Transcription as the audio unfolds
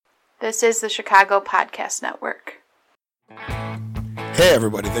This is the Chicago Podcast Network. Hey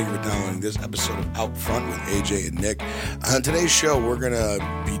everybody, thank you for downloading this episode of OutFront with AJ and Nick. On today's show, we're going to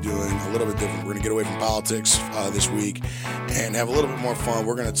be doing a little bit different. We're going to get away from politics this week and have a little bit more fun.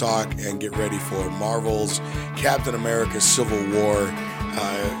 We're going to talk and get ready for Marvel's Captain America Civil War.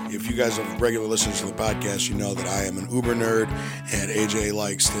 If you guys are regular listeners to the podcast, you know that I am an uber nerd, and AJ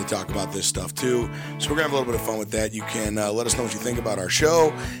likes to talk about this stuff too. So we're going to have a little bit of fun with that. You can let us know what you think about our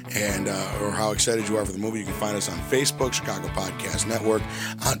show and or how excited you are for the movie. You can find us on Facebook, Chicago Podcast Network,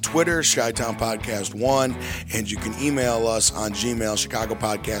 on Twitter, Chi-Town Podcast 1, and you can email us on Gmail,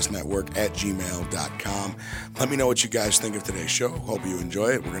 ChicagoPodcastNetwork@gmail.com. Let me know what you guys think of today's show. Hope you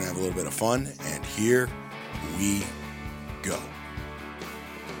enjoy it. We're going to have a little bit of fun, and here we go.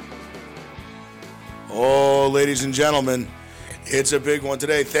 Oh, ladies and gentlemen, it's a big one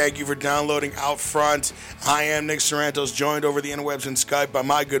today. Thank you for downloading OutFront. I am Nick Sorrentos, joined over the interwebs and Skype by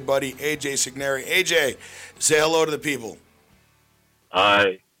my good buddy, AJ Signeri. AJ, say hello to the people.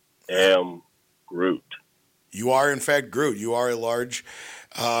 I am Groot. You are, in fact, Groot. You are a large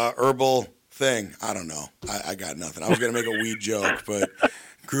herbal thing. I don't know. I got nothing. I was going to make a weed joke, but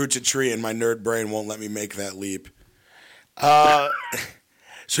Groot's a tree, and my nerd brain won't let me make that leap.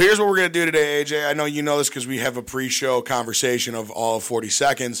 So here's what we're going to do today, AJ. I know you know this because we have a pre-show conversation of all of 40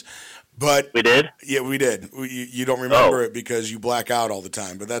 seconds. But we did? Yeah, we did. You don't remember it because you black out all the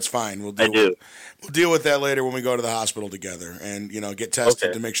time, but that's fine. We'll deal with that later when we go to the hospital together and, get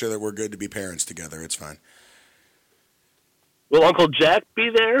tested to make sure that we're good to be parents together. It's fine. Will Uncle Jack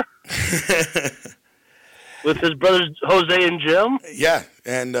be there? With his brothers Jose and Jim? Yeah,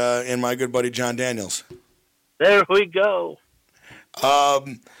 and my good buddy John Daniels. There we go.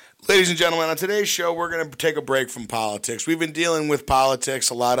 Ladies and gentlemen, on today's show, we're going to take a break from politics. We've been dealing with politics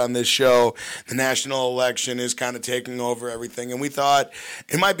a lot on this show. The national election is kind of taking over everything, and we thought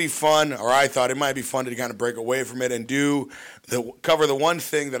it might be fun, or I thought it might be fun to kind of break away from it and cover the one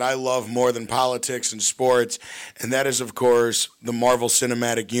thing that I love more than politics and sports, and that is, of course, the Marvel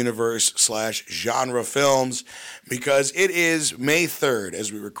Cinematic Universe / genre films, because it is May 3rd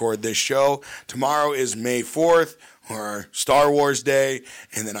as we record this show. Tomorrow is May 4th. Or Star Wars Day,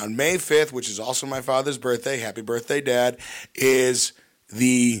 and then on May 5th, which is also my father's birthday, happy birthday, Dad, is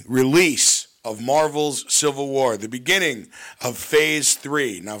the release of Marvel's Civil War, the beginning of Phase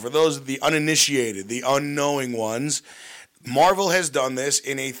 3. Now, for those of the uninitiated, the unknowing ones, Marvel has done this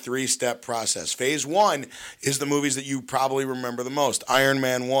in a 3-step process. Phase 1 is the movies that you probably remember the most. Iron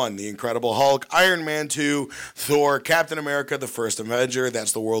Man 1, The Incredible Hulk. Iron Man 2, Thor. Captain America, The First Avenger.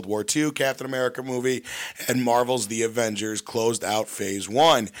 That's the World War II Captain America movie. And Marvel's The Avengers closed out Phase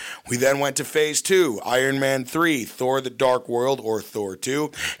 1. We then went to Phase 2. Iron Man 3, Thor The Dark World, or Thor 2.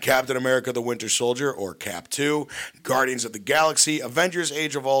 Captain America The Winter Soldier, or Cap 2. Guardians of the Galaxy, Avengers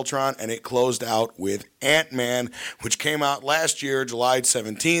Age of Ultron, and it closed out with Ant-Man, which came out last year, July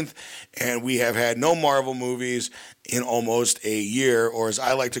 17th, and we have had no Marvel movies in almost a year, or as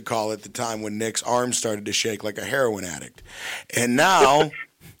I like to call it, the time when Nick's arm started to shake like a heroin addict. And now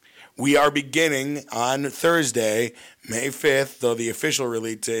we are beginning on Thursday, May 5th, though the official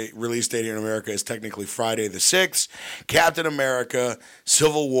release date here in America is technically Friday the 6th, Captain America,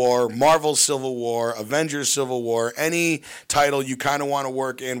 Civil War, Marvel Civil War, Avengers Civil War, any title you kind of want to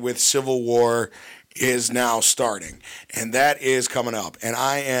work in with Civil War is now starting, and that is coming up, and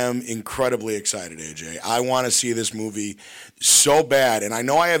I am incredibly excited, AJ. I want to see this movie so bad, and I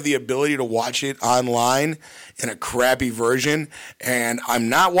know I have the ability to watch it online in a crappy version, and I'm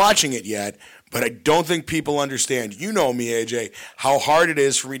not watching it yet, but I don't think people understand. You know me, AJ, how hard it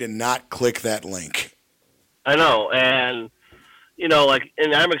is for me to not click that link. I know, and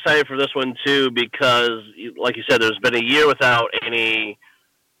and I'm excited for this one too because, like you said, there's been a year without any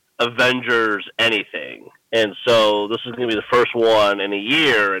Avengers anything, and so this is going to be the first one in a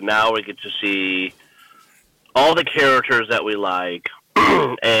year, and now we get to see all the characters that we like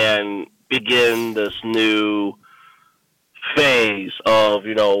and begin this new phase of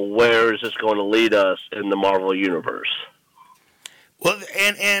where is this going to lead us in the Marvel universe. Well,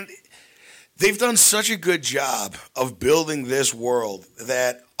 and they've done such a good job of building this world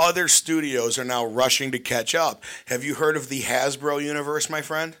that other studios are now rushing to catch up. Have you heard of the Hasbro universe, my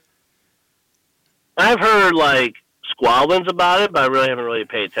friend? I've heard squabblings about it, but I really haven't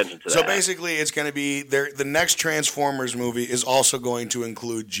paid attention to that. So basically, it's going to be the next Transformers movie is also going to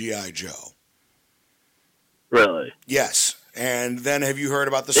include G.I. Joe. Really? Yes. And then have you heard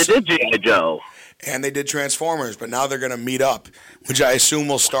about the... They did G.I. Joe. And they did Transformers, but now they're going to meet up, which I assume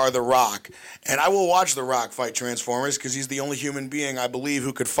will star The Rock. And I will watch The Rock fight Transformers because he's the only human being, I believe,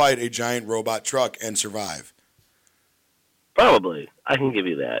 who could fight a giant robot truck and survive. Probably. I can give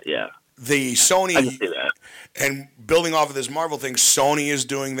you that, yeah. The I can Sony, see that. and building off of this Marvel thing, Sony is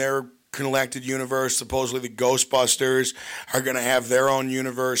doing their connected universe. Supposedly the Ghostbusters are going to have their own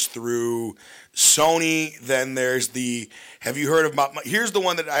universe through Sony. Then there's have you heard of here's the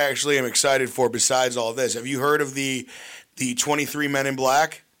one that I actually am excited for besides all this. Have you heard of the 23 Men in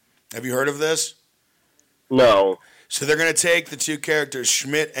Black? Have you heard of this? No. So they're going to take the two characters,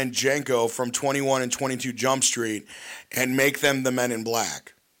 Schmidt and Jenko, from 21 and 22 Jump Street and make them the Men in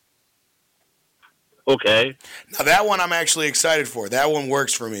Black. Okay. Now, that one I'm actually excited for. That one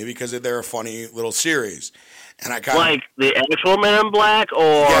works for me because they're a funny little series. And I Like the actual Men in Black, or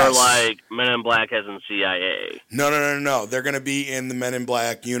Yes. like Men in Black as in CIA? No. They're going to be in the Men in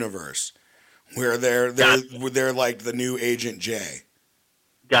Black universe where they're like the new Agent J.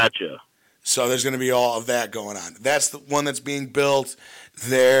 Gotcha. So there's going to be all of that going on. That's the one that's being built.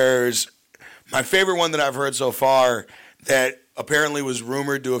 There's my favorite one that I've heard so far that apparently was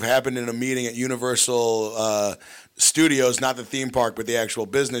rumored to have happened in a meeting at Universal Studios, not the theme park, but the actual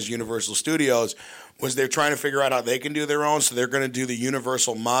business Universal Studios, was they're trying to figure out how they can do their own. So they're going to do the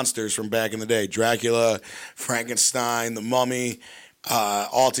Universal monsters from back in the day, Dracula, Frankenstein, the Mummy,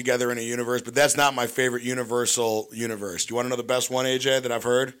 all together in a universe. But that's not my favorite Universal universe. Do you want to know the best one, AJ, that I've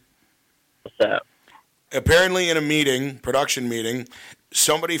heard? What's that? Apparently in a production meeting,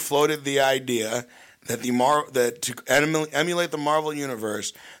 somebody floated the idea that that to emulate the Marvel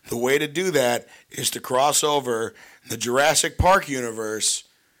universe, the way to do that is to cross over the Jurassic Park universe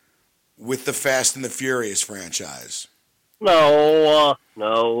with the Fast and the Furious franchise. No.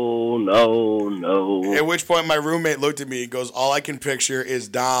 At which point my roommate looked at me and goes, all I can picture is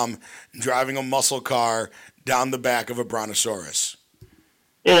Dom driving a muscle car down the back of a brontosaurus.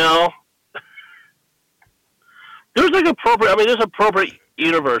 You know, there's appropriate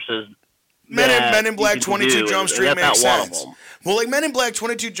universes. Men in Black 22 Jump Street makes sense. One of them. Well, like Men in Black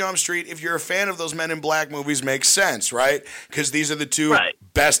 22 Jump Street, if you're a fan of those Men in Black movies, makes sense, right? Because these are the two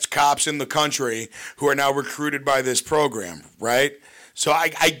best cops in the country who are now recruited by this program, right? So I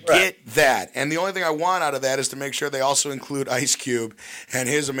get that. And the only thing I want out of that is to make sure they also include Ice Cube and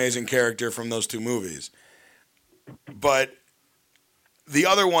his amazing character from those two movies. But the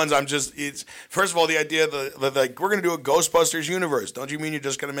other ones, first of all, the idea that like, we're going to do a Ghostbusters universe. Don't you mean you're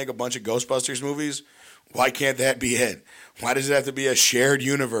just going to make a bunch of Ghostbusters movies? Why can't that be it? Why does it have to be a shared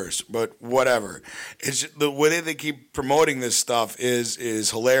universe? But whatever. It's just, the way they keep promoting this stuff is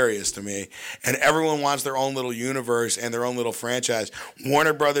hilarious to me. And everyone wants their own little universe and their own little franchise.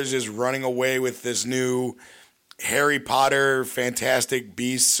 Warner Brothers is running away with this new Harry Potter, Fantastic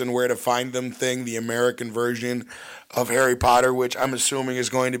Beasts and Where to Find Them thing, the American version of Harry Potter, which I'm assuming is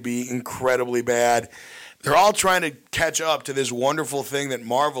going to be incredibly bad. They're all trying to catch up to this wonderful thing that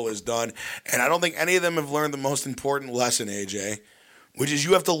Marvel has done, and I don't think any of them have learned the most important lesson, AJ, which is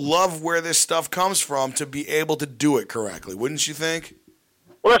you have to love where this stuff comes from to be able to do it correctly. Wouldn't you think?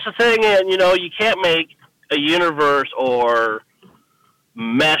 Well, that's the thing, and you can't make a universe or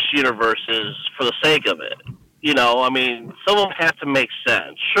mesh universes for the sake of it. Some of them have to make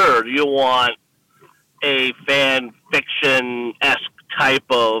sense. Sure, you want a fan fiction-esque type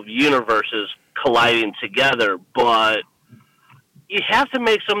of universes colliding together, but you have to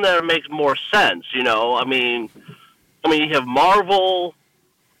make some that make more sense. You have Marvel.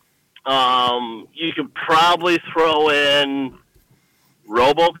 You could probably throw in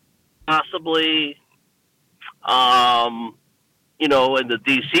Robo, possibly. In the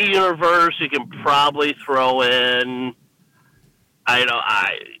DC universe, you can probably throw in. I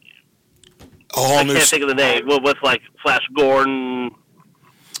can't think of the name. With like Flash Gordon.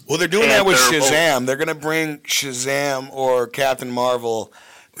 Well, they're doing that with Shazam. They're going to bring Shazam or Captain Marvel,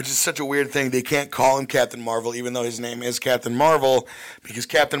 which is such a weird thing. They can't call him Captain Marvel, even though his name is Captain Marvel, because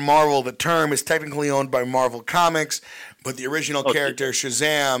Captain Marvel, the term, is technically owned by Marvel Comics, but the original character,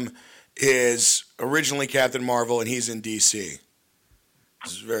 Shazam, is originally Captain Marvel, and he's in DC.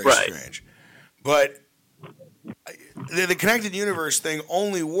 This is very strange. But the connected universe thing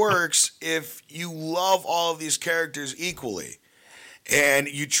only works if you love all of these characters equally and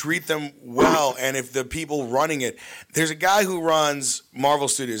you treat them well. And if the people running it, there's a guy who runs Marvel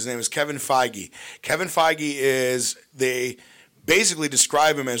Studios. His name is Kevin Feige. Kevin Feige they basically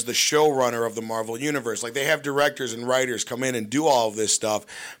describe him as the showrunner of the Marvel Universe. Like, they have directors and writers come in and do all of this stuff,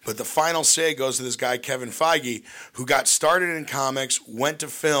 but the final say goes to this guy, Kevin Feige, who got started in comics, went to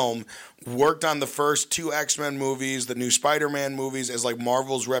film, worked on the first 2 X-Men movies, the new Spider-Man movies as like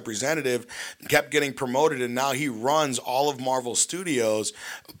Marvel's representative, kept getting promoted, and now he runs all of Marvel Studios.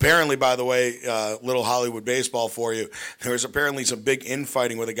 Apparently, by the way, little Hollywood baseball for you, there was apparently some big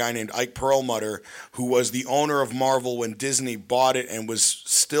infighting with a guy named Ike Perlmutter, who was the owner of Marvel when Disney bought it and was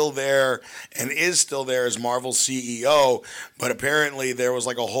still there and is still there as Marvel's CEO. But apparently there was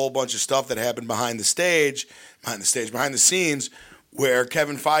like a whole bunch of stuff that happened behind the scenes, where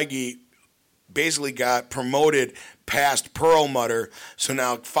Kevin Feige basically got promoted past Perlmutter. So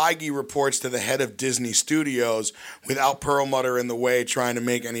now Feige reports to the head of Disney Studios without Perlmutter in the way trying to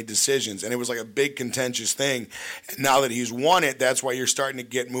make any decisions. And it was like a big contentious thing. And now that he's won it, that's why you're starting to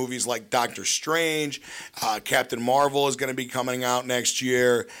get movies like Doctor Strange. Captain Marvel is going to be coming out next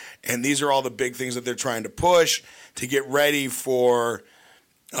year. And these are all the big things that they're trying to push to get ready for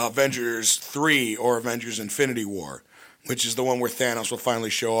Avengers 3 or Avengers Infinity War, which is the one where Thanos will finally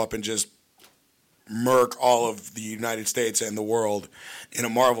show up and just murk all of the United States and the world in a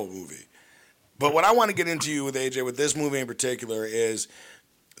Marvel movie. But what I want to get into with AJ, with this movie in particular, is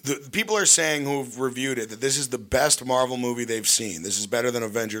the people are saying who've reviewed it that this is the best Marvel movie they've seen. This is better than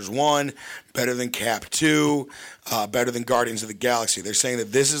Avengers 1, better than Cap 2, better than Guardians of the Galaxy. They're saying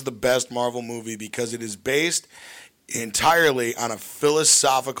that this is the best Marvel movie because it is based entirely on a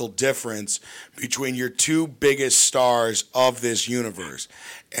philosophical difference between your 2 biggest stars of this universe.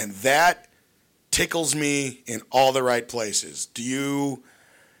 And that tickles me in all the right places. Do you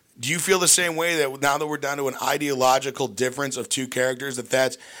feel the same way, that now that we're down to an ideological difference of 2 characters,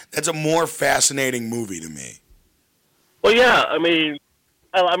 that's a more fascinating movie to me? Well, yeah. I mean,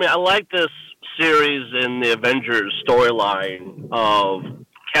 I like this series in the Avengers storyline of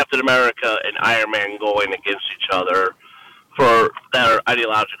Captain America and Iron Man going against each other for their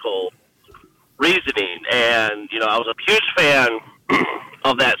ideological reasoning. And, I was a huge fan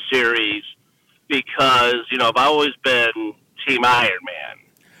of that series because, I've always been Team Iron Man.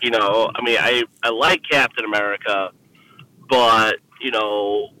 I like Captain America, but,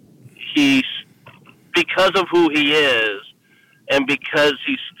 he's, because of who he is and because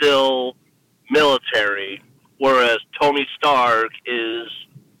he's still military, whereas Tony Stark is,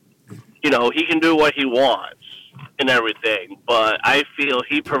 he can do what he wants and everything, but I feel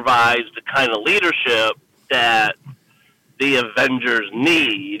he provides the kind of leadership that the Avengers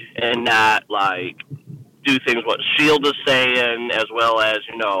need, and not like do things what S.H.I.E.L.D. is saying, as well as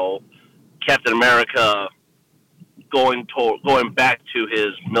Captain America going back to his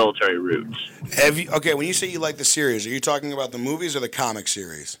military roots. When you say you like the series, are you talking about the movies or the comic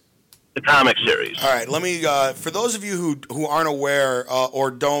series? The comic series. All right, let me. For those of you who aren't aware or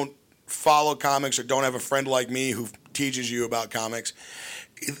don't follow comics or don't have a friend like me who teaches you about comics,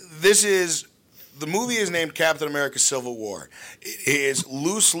 the movie is named Captain America Civil War. It is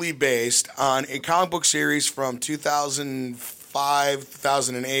loosely based on a comic book series from 2005,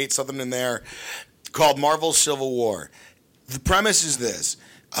 2008, something in there, called Marvel's Civil War. The premise is this.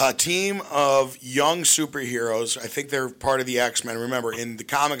 A team of young superheroes, I think they're part of the X-Men. Remember, in the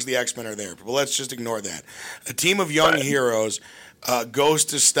comics, the X-Men are there, but let's just ignore that. A team of young heroes goes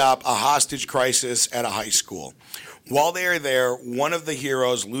to stop a hostage crisis at a high school. While they are there, one of the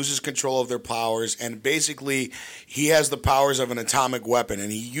heroes loses control of their powers, and basically he has the powers of an atomic weapon,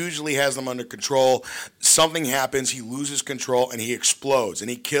 and he usually has them under control. Something happens, he loses control, and he explodes, and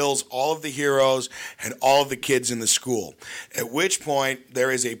he kills all of the heroes and all of the kids in the school. At which point,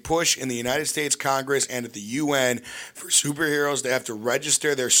 there is a push in the United States Congress and at the UN for superheroes to have to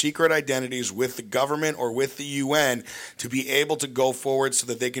register their secret identities with the government or with the UN to be able to go forward so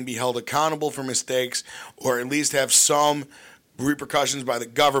that they can be held accountable for mistakes, or at least have some repercussions by the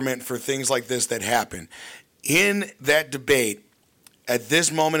government for things like this that happen. In that debate, at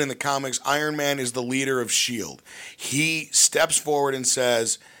this moment in the comics, Iron Man is the leader of S.H.I.E.L.D. He steps forward and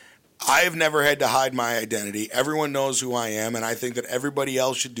says, I have never had to hide my identity. Everyone knows who I am, and I think that everybody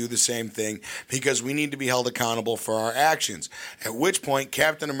else should do the same thing because we need to be held accountable for our actions. At which point,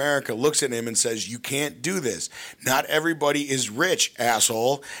 Captain America looks at him and says, you can't do this. Not everybody is rich,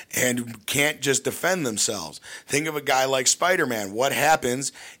 asshole, and can't just defend themselves. Think of a guy like Spider-Man. What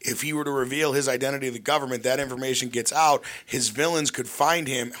happens if he were to reveal his identity to the government, that information gets out, his villains could find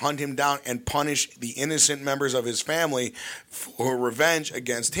him, hunt him down, and punish the innocent members of his family for revenge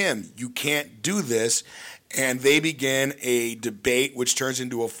against him. You can't do this. And they begin a debate, which turns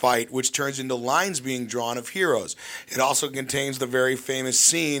into a fight, which turns into lines being drawn of heroes. It also contains the very famous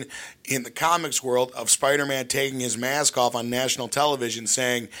scene in the comics world of Spider-Man taking his mask off on national television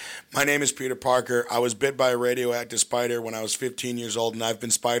saying, my name is Peter Parker. I was bit by a radioactive spider when I was 15 years old, and I've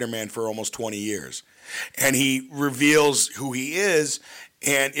been Spider-Man for almost 20 years. And he reveals who he is.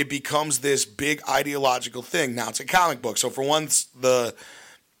 and it becomes this big ideological thing. Now, it's a comic book, so for once,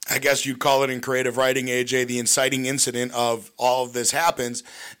 I guess you'd call it in creative writing, AJ, the inciting incident of all of this happens.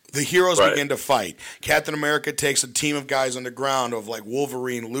 The heroes begin to fight. Captain America takes a team of guys underground of like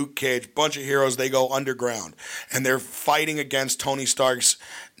Wolverine, Luke Cage, bunch of heroes. They go underground, and they're fighting against Tony Stark's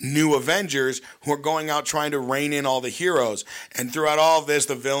new Avengers, who are going out trying to rein in all the heroes. And throughout all of this,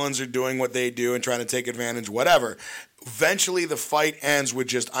 the villains are doing what they do and trying to take advantage, whatever. Eventually, the fight ends with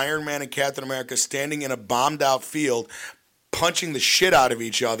just Iron Man and Captain America standing in a bombed-out field, punching the shit out of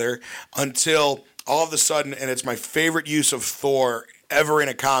each other until all of a sudden, and it's my favorite use of Thor ever in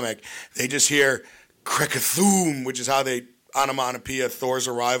a comic, they just hear Krekathoom, which is how they onomatopoeia Thor's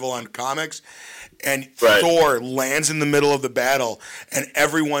arrival on comics. And Thor lands in the middle of the battle, and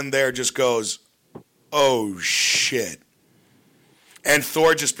everyone there just goes, oh shit. And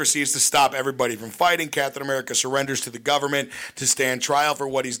Thor just proceeds to stop everybody from fighting. Captain America surrenders to the government to stand trial for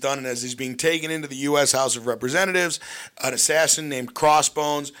what he's done. And as he's being taken into the U.S. House of Representatives, an assassin named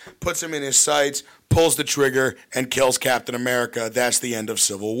Crossbones puts him in his sights, pulls the trigger, and kills Captain America. That's the end of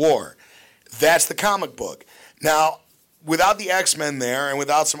Civil War. That's the comic book. Now, without the X-Men there and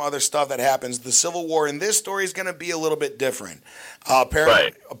without some other stuff that happens, the Civil War in this story is going to be a little bit different.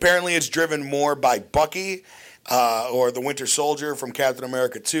 Apparently it's driven more by Bucky, or the Winter Soldier from Captain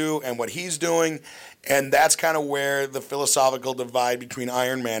America 2 and what he's doing. And that's kind of where the philosophical divide between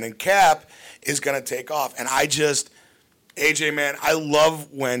Iron Man and Cap is going to take off. And AJ, man, I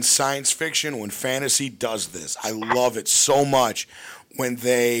love when science fiction, when fantasy does this. I love it so much when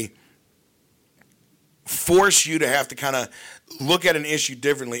they force you to have to kind of look at an issue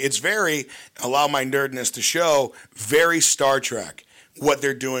differently. It's very, allow my nerdness to show, very Star Trek, what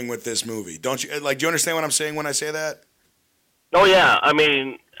they're doing with this movie. Don't you, like, do you understand what I'm saying when I say that? Oh, yeah. I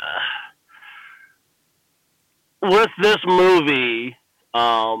mean, with this movie,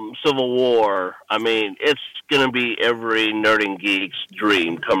 Civil War, I mean, it's going to be every nerding geek's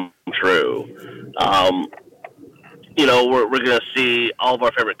dream come true. You know, we're going to see all of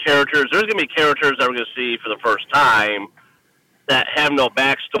our favorite characters. There's going to be characters that we're going to see for the first time that have no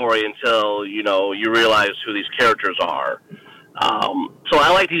backstory until, you know, you realize who these characters are. So I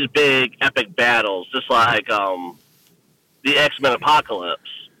like these big, epic battles, just like the X-Men Apocalypse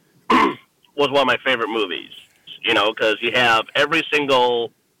was one of my favorite movies, you know, because you have every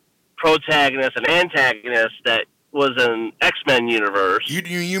single protagonist and antagonist that was in X-Men universe.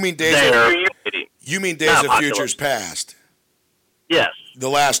 You mean Days of Futures Past? Yes. The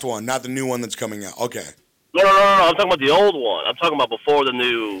last one, not the new one that's coming out. Okay. No. I'm talking about the old one. I'm talking about before the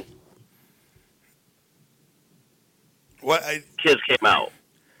new kids came out.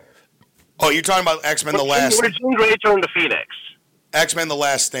 Oh, you're talking about X-Men The Last... Where Jean Grey turned to Phoenix. X-Men The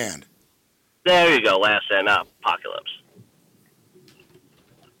Last Stand. There you go, Last Stand, not Apocalypse.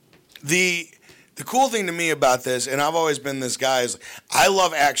 The cool thing to me about this, and I've always been this guy, is I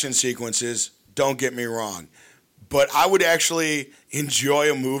love action sequences, don't get me wrong. But I would actually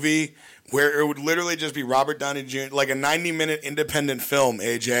enjoy a movie where it would literally just be Robert Downey Jr., like a 90-minute independent film,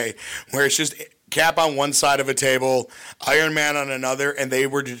 AJ, where it's just Cap on one side of a table, Iron Man on another, and they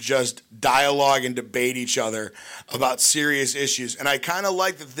were to just dialogue and debate each other about serious issues. And I kind of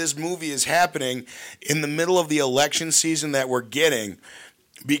like that this movie is happening in the middle of the election season that we're getting,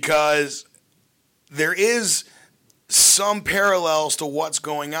 because there is some parallels to what's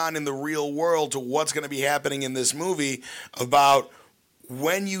going on in the real world to what's going to be happening in this movie about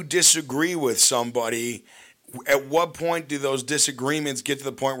when you disagree with somebody. At what point do those disagreements get to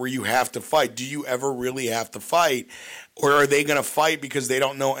the point where you have to fight? Do you ever really have to fight? Or are they going to fight because they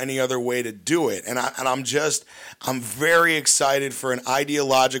don't know any other way to do it? And I'm very excited for an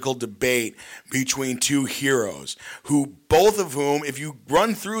ideological debate between two heroes, who both of whom, if you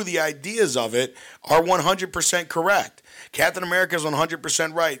run through the ideas of it, are 100% correct. Captain America is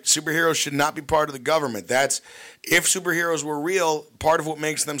 100% right. Superheroes should not be part of the government. If superheroes were real, part of what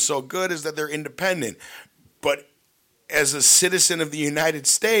makes them so good is that they're independent. But as a citizen of the United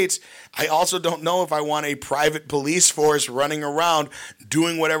States, I also don't know if I want a private police force running around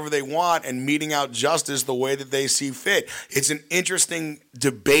doing whatever they want and meting out justice the way that they see fit. It's an interesting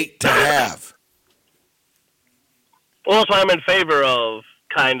debate to have. Well, that's why I'm in favor of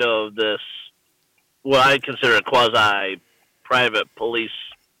kind of this, what I consider a quasi-private police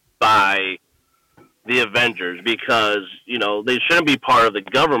by the Avengers, because, you know, they shouldn't be part of the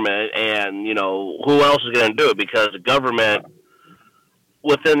government, and, you know, who else is going to do it? Because the government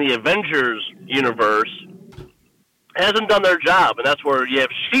within the Avengers universe hasn't done their job, and that's where you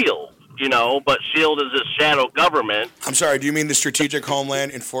have S.H.I.E.L.D., you know, but S.H.I.E.L.D. is this shadow government. I'm sorry, do you mean the Strategic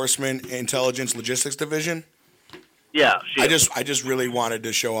Homeland Enforcement Intelligence Logistics Division? Yeah, Shield. I just really wanted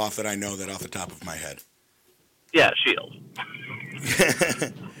to show off that I know that off the top of my head. Yeah, Shield.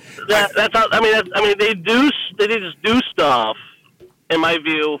 That's how, they just do stuff, in my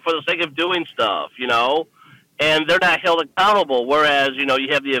view, for the sake of doing stuff, and they're not held accountable. Whereas, you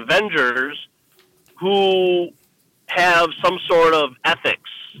have the Avengers who have some sort of ethics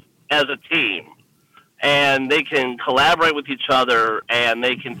as a team, and they can collaborate with each other, and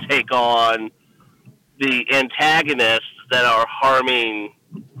they can take on the antagonists that are harming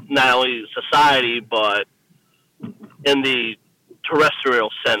not only society, but in the terrestrial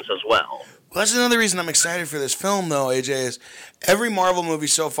sense as well. Well, that's another reason I'm excited for this film, though, AJ, is every Marvel movie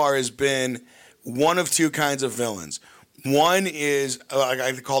so far has been one of two kinds of villains. One is,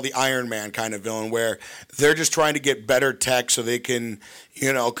 I call the Iron Man kind of villain, where they're just trying to get better tech so they can,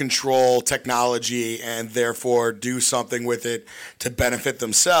 control technology and therefore do something with it to benefit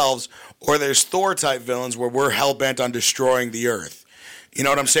themselves. Or there's Thor-type villains where we're hell-bent on destroying the Earth. You know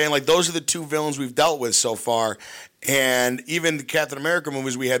what I'm saying? Like, those are the two villains we've dealt with so far. And even the Captain America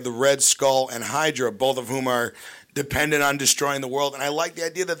movies, we had the Red Skull and Hydra, both of whom are dependent on destroying the world. And I like the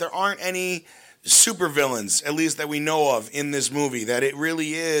idea that there aren't any supervillains, at least that we know of in this movie, that it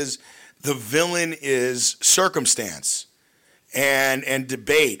really is the villain is circumstance and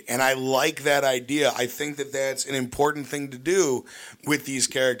debate. And I like that idea. I think that that's an important thing to do with these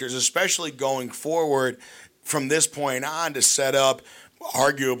characters, especially going forward from this point on, to set up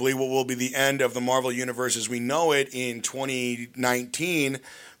arguably what will be the end of the Marvel Universe as we know it in 2019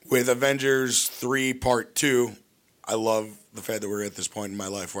 with Avengers 3 Part 2. I love the fact that we're at this point in my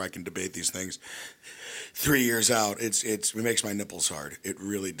life where I can debate these things 3 years out. It makes my nipples hard. It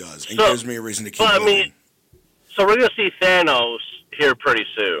really does. And gives me a reason to keep living. So we're going to see Thanos here pretty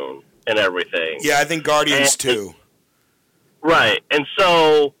soon and everything. Yeah, I think Guardians too. Right. And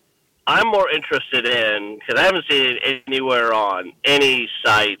so I'm more interested in, because I haven't seen it anywhere on any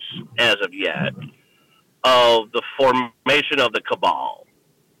sites as of yet, of the formation of the Cabal.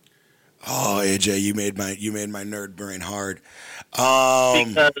 Oh, AJ, you made my nerd brain hard.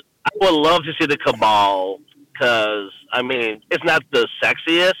 Because I would love to see the Cabal, because, it's not the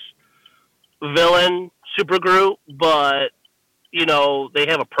sexiest villain supergroup, but, they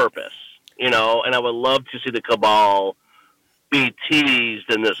have a purpose, and I would love to see the Cabal be teased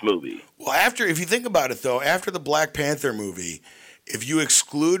in this movie. Well, if you think about it, though, after the Black Panther movie, if you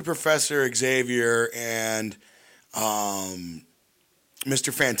exclude Professor Xavier and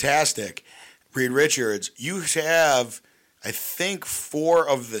Mr. Fantastic, Reed Richards, you have, I think, 4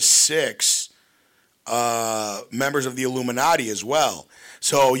 of the 6 members of the Illuminati as well.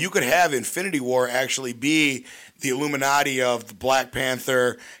 So you could have Infinity War actually be the Illuminati of the Black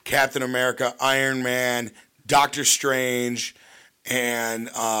Panther, Captain America, Iron Man, Doctor Strange, and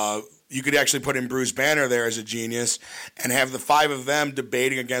you could actually put in Bruce Banner there as a genius and have the 5 of them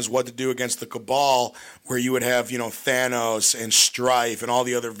debating against what to do against the Cabal, where you would have, Thanos and Strife and all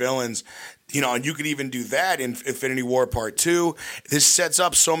the other villains. And you could even do that in Infinity War Part 2. This sets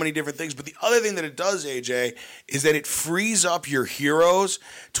up so many different things. But the other thing that it does, AJ, is that it frees up your heroes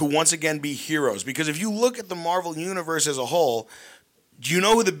to once again be heroes. Because if you look at the Marvel Universe as a whole, do you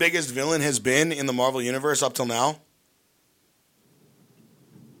know who the biggest villain has been in the Marvel Universe up till now?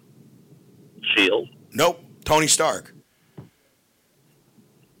 Shield. Nope. Tony Stark.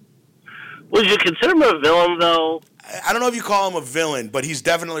 Would you consider him a villain, though? I don't know if you call him a villain, but he's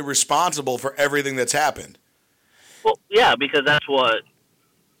definitely responsible for everything that's happened. Well, yeah, because that's what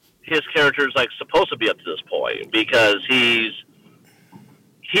his character is supposed to be up to this point. Because he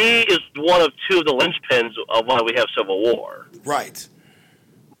is one of 2 of the linchpins of why we have Civil War. Right.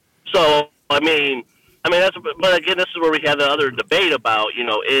 So but again, this is where we had the other debate about,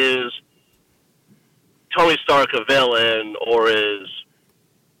 is Tony Stark a villain or is,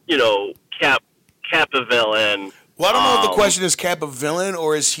 Cap a villain? Well, I don't know if the question is Cap a villain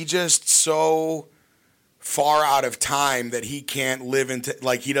or is he just so far out of time that he can't live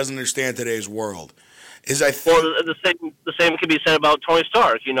he doesn't understand today's world. Well, the same can be said about Tony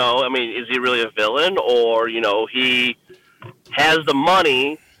Stark. Is he really a villain, or he has the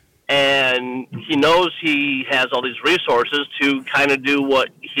money and he knows he has all these resources to kind of do what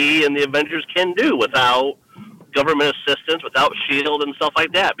he and the Avengers can do without government assistance, without S.H.I.E.L.D. and stuff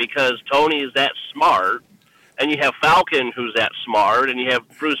like that, because Tony is that smart, and you have Falcon who's that smart, and you have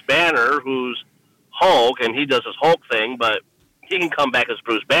Bruce Banner who's Hulk, and he does his Hulk thing, but he can come back as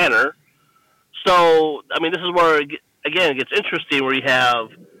Bruce Banner. So, this is where, again, it gets interesting, where you have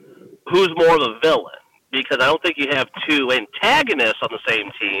who's more the villain, because I don't think you have 2 antagonists on the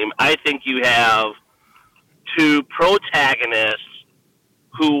same team. I think you have 2 protagonists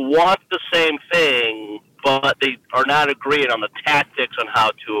who want the same thing but they are not agreeing on the tactics on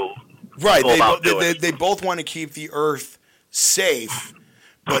how to right. go about doing it. They both want to keep the Earth safe,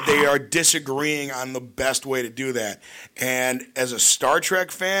 but they are disagreeing on the best way to do that. And as a Star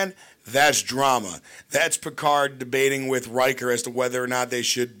Trek fan, that's drama. That's Picard debating with Riker as to whether or not they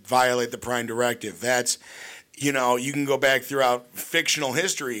should violate the Prime Directive. That's, you can go back throughout fictional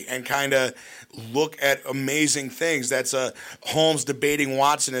history and kind of look at amazing things. That's Holmes debating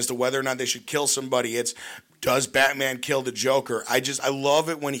Watson as to whether or not they should kill somebody. It's, does Batman kill the Joker? I love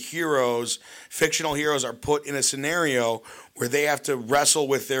it when fictional heroes are put in a scenario where they have to wrestle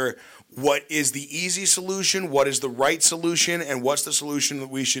with what is the easy solution, what is the right solution, and what's the solution that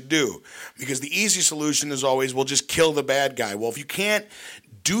we should do. Because the easy solution is always, we'll just kill the bad guy. Well, if you can't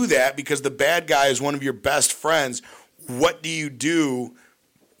do that because the bad guy is one of your best friends, what do you do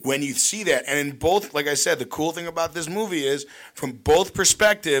when you see that? And in both, like I said, the cool thing about this movie is, from both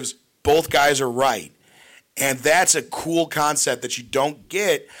perspectives, both guys are right. And that's a cool concept that you don't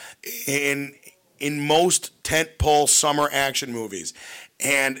get in most tentpole summer action movies.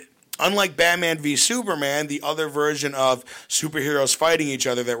 And unlike Batman v Superman, the other version of superheroes fighting each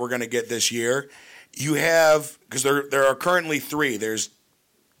other that we're going to get this year, you have, because there are currently 3. There's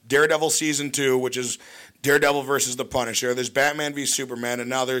Daredevil Season 2, which is Daredevil versus the Punisher. There's Batman v Superman, and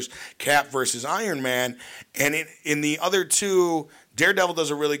now there's Cap versus Iron Man. And in the other 2, Daredevil does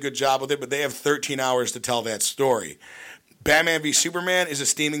a really good job with it, but they have 13 hours to tell that story. Batman v Superman is a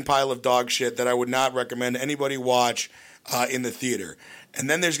steaming pile of dog shit that I would not recommend anybody watch in the theater. And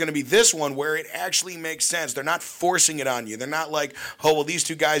then there's going to be this one where it actually makes sense. They're not forcing it on you. They're not like, oh, well, these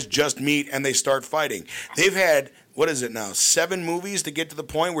two guys just meet and they start fighting. They've had, 7 movies to get to the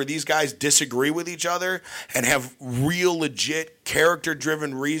point where these guys disagree with each other and have real, legit,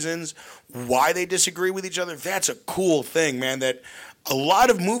 character-driven reasons why they disagree with each other. That's a cool thing, man, that a lot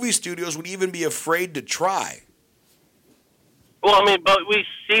of movie studios would even be afraid to try. Well, but we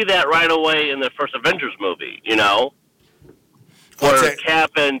see that right away in the first Avengers movie, where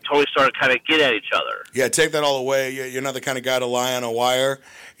Cap and Tony Stark kind of get at each other. Yeah, take that all away. You're not the kind of guy to lie on a wire.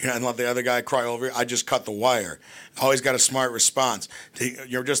 You're not let the other guy cry over you. I just cut the wire. Always got a smart response.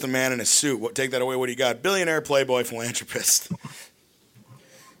 You're just a man in a suit. Take that away. What do you got? Billionaire, playboy, philanthropist.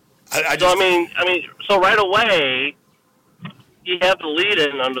 So right away, you have the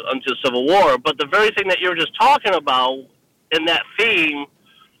lead-in onto Civil War, but the very thing that you were just talking about in that theme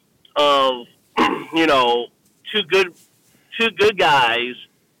of, two good guys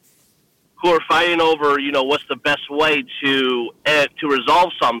who are fighting over, what's the best way to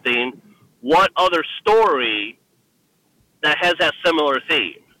resolve something. What other story that has that similar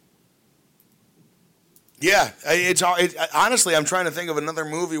theme? Yeah, honestly, I'm trying to think of another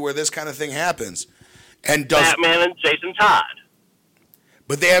movie where this kind of thing happens. And Batman and Jason Todd.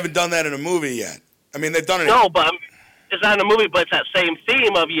 But they haven't done that in a movie yet. They've done it. No, but it's not in a movie, but it's that same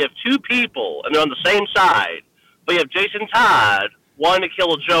theme of you have two people, and they're on the same side. But you have Jason Todd wanting to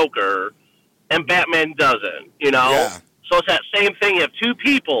kill a Joker, and Batman doesn't, Yeah. So it's that same thing. You have two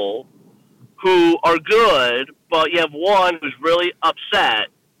people who are good, but you have one who's really upset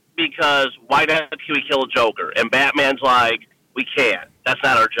because why not can we kill a Joker? And Batman's like, we can't. That's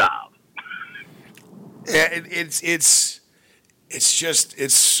not our job. Yeah, it's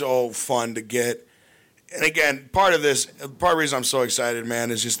so fun to get. And again, part of the reason I'm so excited,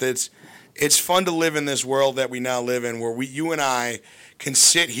 man, is just that it's fun to live in this world that we now live in, where you and I can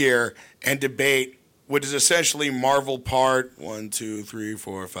sit here and debate what is essentially Marvel Part 1, 2, 3,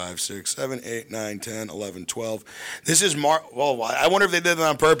 4, 5, 6, 7, 8, 9, 10, 11, 12. This is well, I wonder if they did that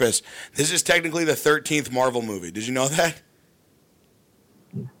on purpose. This is technically the 13th Marvel movie. Did you know that?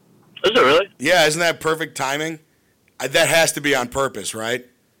 Is it really? Yeah, isn't that perfect timing? That has to be on purpose, right?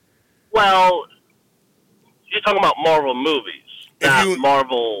 Well, you're talking about Marvel movies, not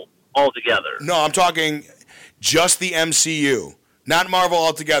Marvel altogether. No, I'm talking just the MCU. Not Marvel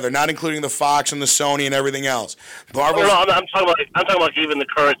altogether, not including the Fox and the Sony and everything else. Marvel. No, I'm talking about even the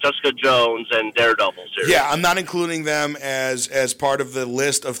current Jessica Jones and Daredevil series. Yeah, I'm not including them as part of the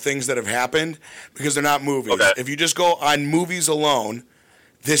list of things that have happened because they're not movies. Okay. If you just go on movies alone,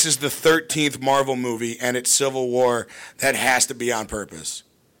 this is the 13th Marvel movie, and it's Civil War. That has to be on purpose.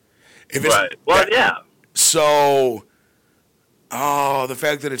 Right. Well, yeah. So, the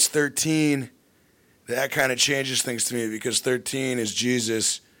fact that it's 13. That kind of changes things to me because 13 is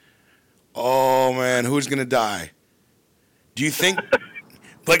Jesus. Oh, man, who's going to die? Do you think,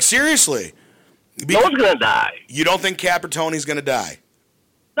 seriously? No one's going to die. You don't think Cap or Tony's going to die?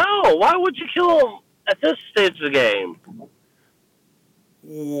 No, why would you kill him at this stage of the game?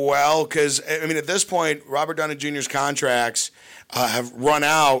 Well, because, I mean, at this point, Robert Downey Jr.'s contracts have run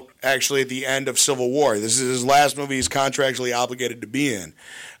out, actually, at the end of Civil War. This is his last movie he's contractually obligated to be in.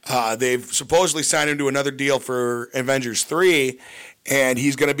 They've supposedly signed him to another deal for Avengers 3, and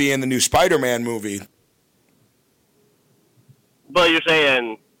he's going to be in the new Spider-Man movie. But you're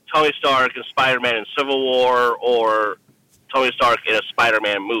saying Tony Stark and Spider-Man in Civil War, or Tony Stark in a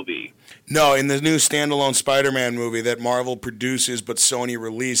Spider-Man movie? No, in the new standalone Spider-Man movie that Marvel produces but Sony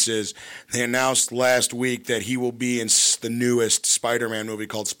releases, they announced last week that he will be in the newest Spider-Man movie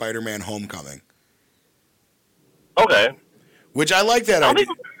called Spider-Man Homecoming. Okay. Which I like that idea.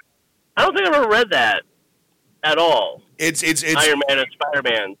 I don't think I've ever read that at all. It's Iron Man and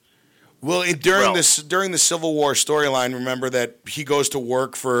Spider-Man. Well, during the Civil War storyline, remember that he goes to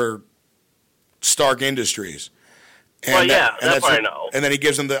work for Stark Industries. And that's what I know. And then he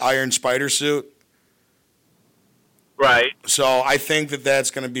gives him the Iron Spider suit. Right. So I think that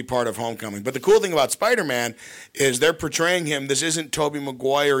that's going to be part of Homecoming. But the cool thing about Spider-Man is they're portraying him. This isn't Tobey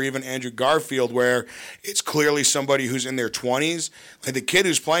Maguire or even Andrew Garfield, where it's clearly somebody who's in their 20s. Like the kid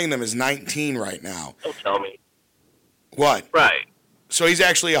who's playing them is 19 right now. Don't tell me. What? Right. So he's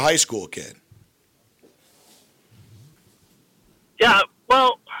actually a high school kid. Yeah,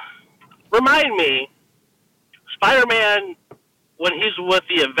 well, remind me, Spider-Man, when he's with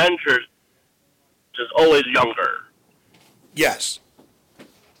the Avengers, is always younger. Yes.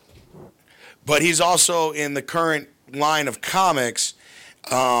 But he's also in the current line of comics.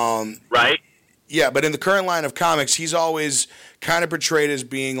 Right? Yeah, but in the current line of comics, he's always kind of portrayed as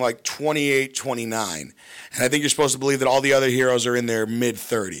being like 28, 29. And I think you're supposed to believe that all the other heroes are in their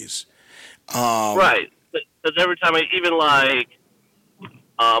mid-30s. Right. Because every time even like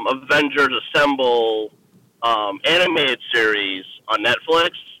Avengers Assemble animated series on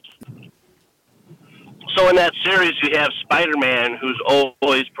Netflix, so in that series you have Spider-Man, who's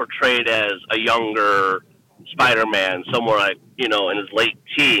always portrayed as a younger Spider-Man, somewhere like, in his late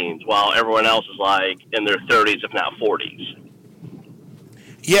teens, while everyone else is like in their 30s, if not 40s.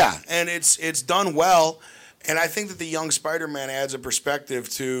 Yeah, and it's done well, and I think that the young Spider-Man adds a perspective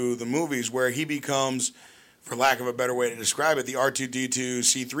to the movies where he becomes, for lack of a better way to describe it, the R2-D2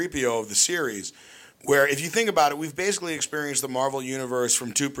 C-3PO of the series. Where, if you think about it, we've basically experienced the Marvel Universe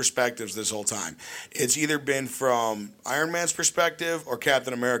from two perspectives this whole time. It's either been from Iron Man's perspective or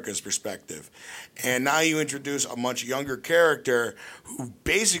Captain America's perspective. And now you introduce a much younger character who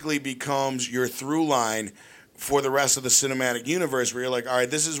basically becomes your through line for the rest of the cinematic universe, where you're like, all right,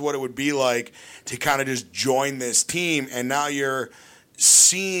 this is what it would be like to kind of just join this team. And now you're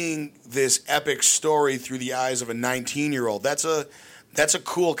seeing this epic story through the eyes of a 19-year-old. That's a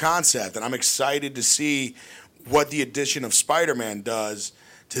cool concept, and I'm excited to see what the addition of Spider-Man does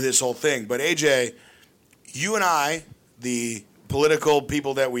to this whole thing. But AJ, you and I, the political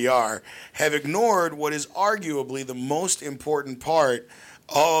people that we are, have ignored what is arguably the most important part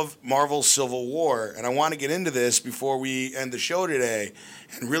of Marvel's Civil War. And I want to get into this before we end the show today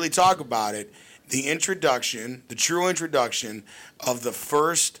and really talk about it. The introduction, the true introduction of the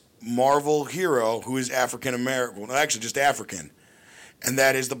first Marvel hero who is African American, well, actually just African. And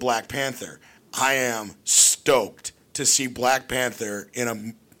that is the Black Panther. I am stoked to see Black Panther in a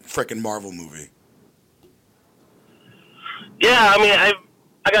frickin' Marvel movie. Yeah, I mean, I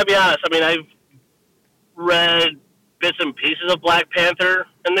gotta be honest. I mean, I've read bits and pieces of Black Panther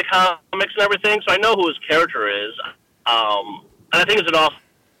in the comics and everything, so I know who his character is. And I think it's an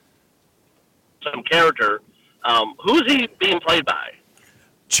awesome character. Who's he being played by?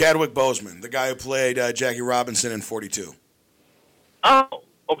 Chadwick Boseman, the guy who played Jackie Robinson in 42. Oh,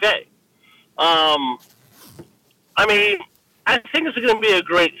 okay. I mean, I think it's going to be a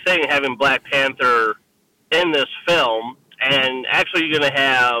great thing having Black Panther in this film, and actually you're going to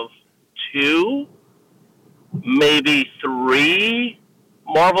have 2, maybe 3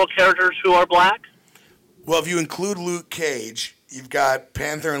 Marvel characters who are black. Well, if you include Luke Cage, you've got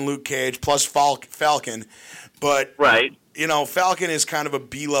Panther and Luke Cage plus Falcon, but right. Falcon is kind of a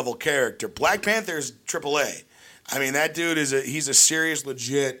B-level character. Black Panther is AAA. I mean, that dude he's a serious,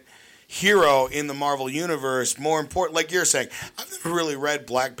 legit hero in the Marvel Universe. More important, like you're saying, I've never really read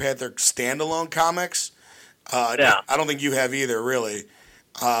Black Panther standalone comics. Yeah. I don't think you have either, really.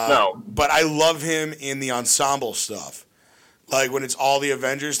 No. But I love him in the ensemble stuff. Like when it's all the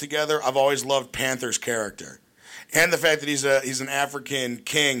Avengers together, I've always loved Panther's character. And the fact that he's an African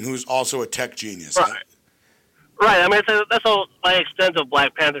king who's also a tech genius. Right. Right. I mean, that's all my extent of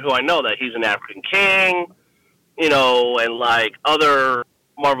Black Panther, who I know, that he's an African king. And like other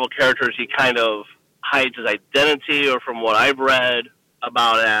Marvel characters, he kind of hides his identity, or from what I've read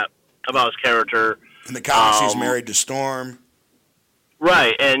about his character. In the comics, he's married to Storm.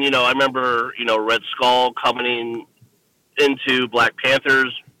 Right, and I remember Red Skull coming into Black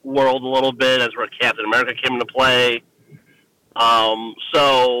Panther's world a little bit. That's where Captain America came into play.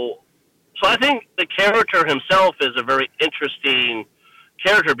 So I think the character himself is a very interesting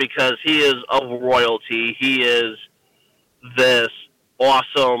character because he is of royalty. He is this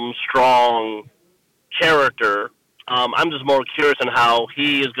awesome, strong character. I'm just more curious on how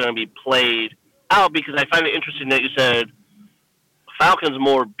he is going to be played out because I find it interesting that you said Falcon's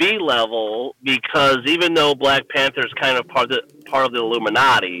more B level because even though Black Panther is kind of part of the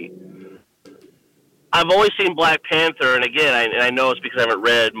Illuminati, I've always seen Black Panther, and again, I know it's because I haven't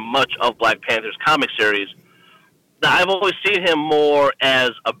read much of Black Panther's comic series. I've always seen him more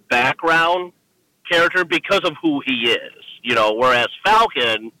as a background character because of who he is. Whereas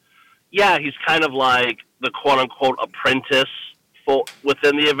Falcon, yeah, he's kind of like the quote-unquote apprentice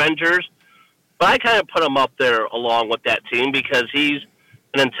within the Avengers. But I kind of put him up there along with that team because he's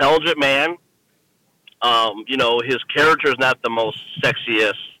an intelligent man. His character is not the most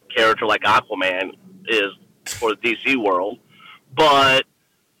sexiest character like Aquaman is for the DC world, but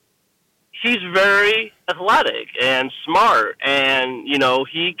he's very athletic and smart, and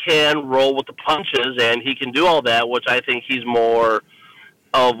he can roll with the punches, and he can do all that, which I think he's more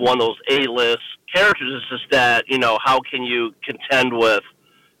of one of those A-list characters. It's just that how can you contend with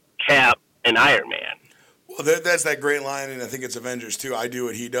Cap and Iron Man? Well, that's that great line, and I think it's Avengers too. I do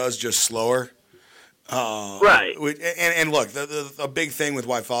what he does, just slower. Right. And look, a big thing with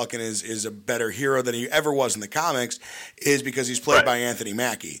why Falcon is a better hero than he ever was in the comics is because he's played by Anthony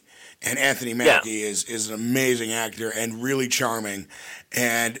Mackie. And Anthony Mackie is an amazing actor and really charming.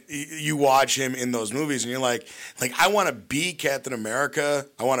 And you watch him in those movies and you're like I want to be Captain America.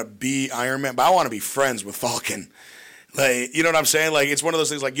 I want to be Iron Man, but I want to be friends with Falcon. Like, you know what I'm saying? Like, it's one of those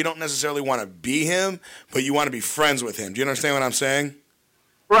things like you don't necessarily want to be him, but you want to be friends with him. Do you understand what I'm saying?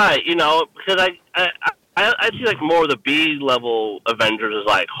 Right, because I see like more of the B level Avengers is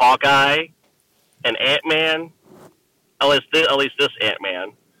like Hawkeye and Ant-Man. At least this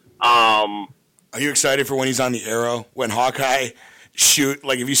Ant-Man. Are you excited for when he's on the arrow? When Hawkeye shoot,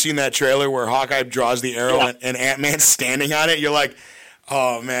 like, have you seen that trailer where Hawkeye draws the arrow and Ant-Man's standing on it? You're like,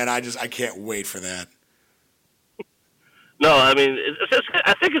 oh man, I can't wait for that. No, I mean,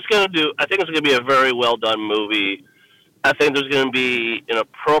 I think it's going to be a very well done movie. I think there's going to be an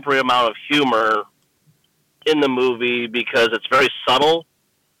appropriate amount of humor in the movie because it's very subtle.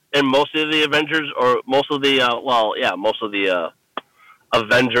 And most of the Avengers, or most of the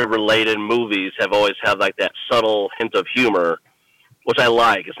Avenger-related movies have always had like that subtle hint of humor, which I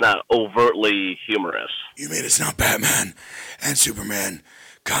like. It's not overtly humorous. You mean it's not Batman and Superman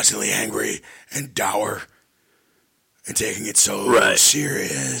constantly angry and dour and taking it so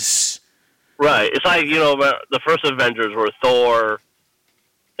serious? Right. It's like, the first Avengers were Thor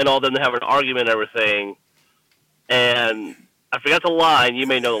and all them have an argument and everything. And I forgot the line. You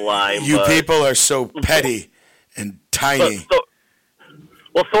may know the line. You people are so petty and tiny.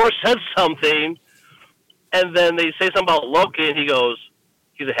 Well, Thor said something, and then they say something about Loki, and he goes,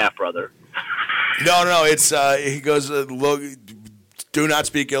 he's a half-brother. No, it's, he goes, Loki, do not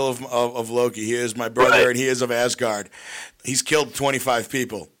speak ill of Loki. He is my brother, and he is of Asgard. He's killed 25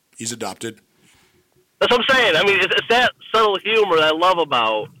 people. He's adopted. That's what I'm saying. I mean, it's that subtle humor that I love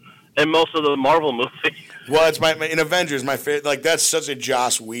about in most of the Marvel movies. Well, it's in Avengers, my favorite. Like, that's such a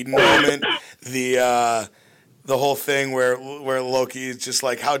Joss Whedon moment. The whole thing where Loki is just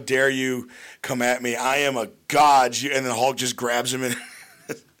like, how dare you come at me? I am a god. And then Hulk just grabs him and.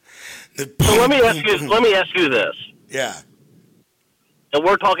 So let me ask you this. Yeah. And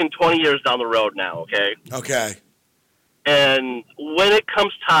we're talking 20 years down the road now, okay? Okay. And when it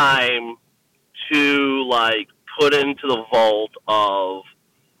comes time to, like, put into the vault of,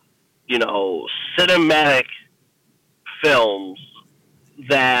 cinematic films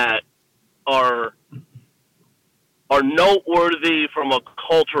that are noteworthy from a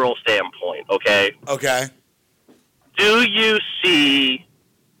cultural standpoint, okay? Okay. Do you see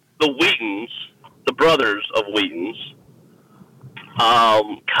the Wheatons, the brothers of Wheatons,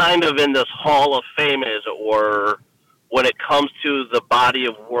 kind of in this Hall of Fame, as it were, when it comes to the body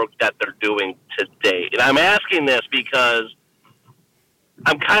of work that they're doing today? And I'm asking this because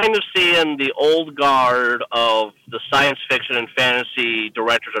I'm kind of seeing the old guard of the science fiction and fantasy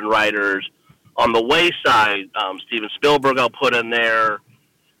directors and writers on the wayside. Steven Spielberg I'll put in there.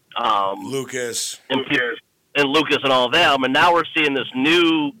 Lucas. And Lucas and all of them. And now we're seeing this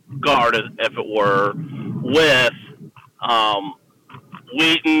new guard, if it were, with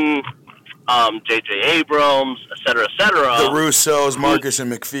Wheaton, J.J. Abrams, et cetera, et cetera. The Russos, Marcus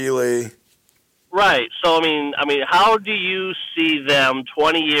and McFeely. Right. So I mean, how do you see them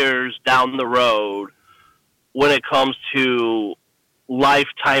 20 years down the road when it comes to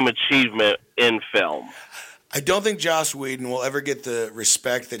lifetime achievement in film? I don't think Joss Whedon will ever get the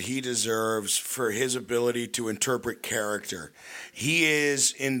respect that he deserves for his ability to interpret character. He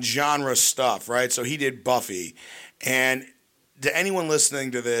is in genre stuff, right? So he did Buffy. And to anyone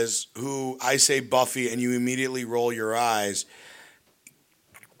listening to this who I say Buffy and you immediately roll your eyes,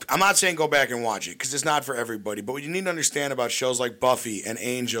 I'm not saying go back and watch it because it's not for everybody. But what you need to understand about shows like Buffy and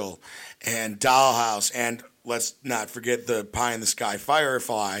Angel and Dollhouse and let's not forget the pie in the sky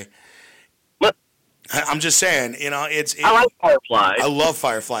Firefly. I'm just saying, you know, I like Firefly. I love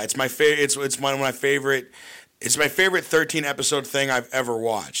Firefly. It's my favorite. It's one of my favorite. It's my favorite 13 episode thing I've ever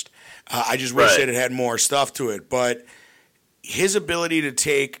watched. I just wish that it had more stuff to it. But his ability to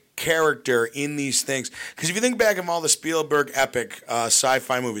take character in these things, because if you think back of all the Spielberg epic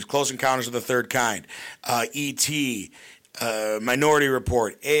sci-fi movies, Close Encounters of the Third Kind, E.T., Minority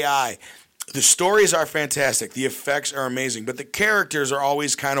Report, AI. The stories are fantastic. The effects are amazing, but the characters are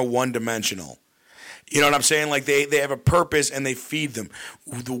always kind of one-dimensional. You know what I'm saying? Like they have a purpose and they feed them.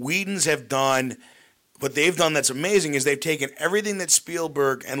 The Whedons have done what they've done that's amazing is they've taken everything that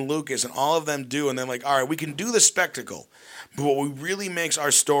Spielberg and Lucas and all of them do, and they're like, all right, we can do the spectacle, but what really makes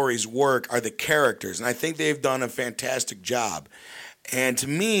our stories work are the characters, and I think they've done a fantastic job. And to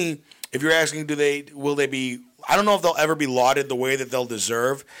me, if you're asking, will they be? I don't know if they'll ever be lauded the way that they'll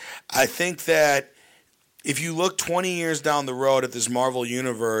deserve. I think that if you look 20 years down the road at this Marvel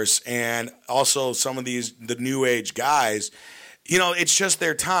universe and also some of the new age guys, you know, it's just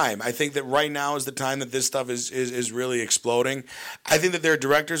their time. I think that right now is the time that this stuff is really exploding. I think that there are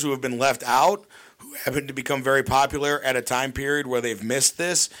directors who have been left out, who happen to become very popular at a time period where they've missed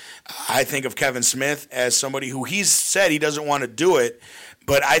this. I think of Kevin Smith as somebody who he's said he doesn't want to do it,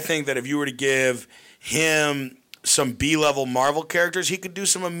 but I think that if you were to give him some B-level Marvel characters, he could do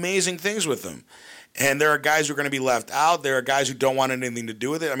some amazing things with them. And there are guys who are going to be left out. There are guys who don't want anything to do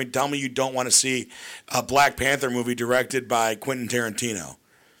with it. I mean, tell me you don't want to see a Black Panther movie directed by Quentin Tarantino.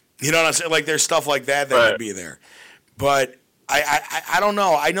 You know what I'm saying? Like, there's stuff like that would be there. But I don't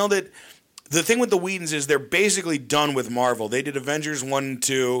know. I know that the thing with the Whedons is they're basically done with Marvel. They did Avengers 1 and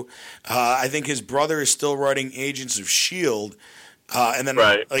 2. I think his brother is still writing Agents of S.H.I.E.L.D., and then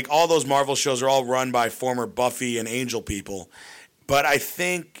like all those Marvel shows are all run by former Buffy and Angel people. But I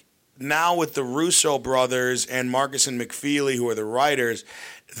think now with the Russo brothers and Marcus and McFeely, who are the writers,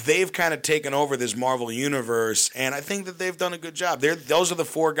 they've kind of taken over this Marvel universe, and I think that they've done a good job. Those are the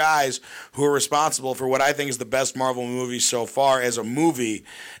four guys who are responsible for what I think is the best Marvel movie so far as a movie,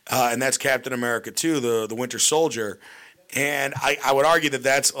 and that's Captain America 2, the Winter Soldier. And I would argue that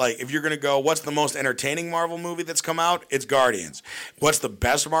that's like, if you're going to go, what's the most entertaining Marvel movie that's come out? It's Guardians. What's the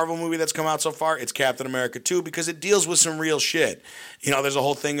best Marvel movie that's come out so far? It's Captain America 2 because it deals with some real shit. You know, there's a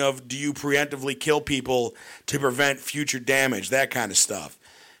whole thing of, do you preemptively kill people to prevent future damage? That kind of stuff.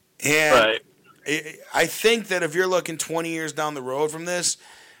 And I think that if you're looking 20 years down the road from this,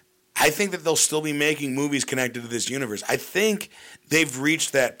 I think that they'll still be making movies connected to this universe. I think they've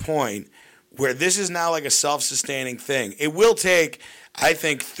reached that point where this is now like a self-sustaining thing. It will take, I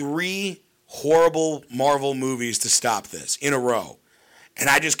think, 3 horrible Marvel movies to stop this in a row. And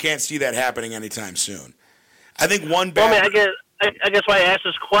I just can't see that happening anytime soon. I think one bad... Well, I mean, I guess why I asked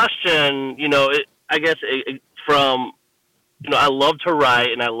this question, you know, from, you know, I love to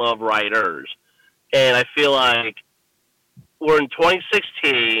write and I love writers. And I feel like we're in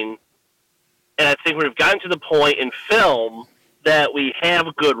 2016, and I think we've gotten to the point in film that we have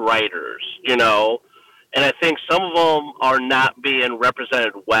good writers, you know, and I think some of them are not being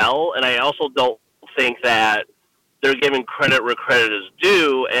represented well, and I also don't think that they're giving credit where credit is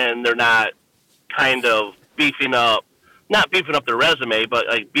due, and they're not kind of not beefing up their resume, but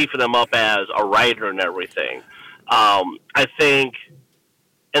like beefing them up as a writer and everything. I think,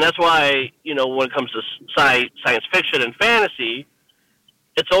 and that's why, you know, when it comes to science fiction and fantasy,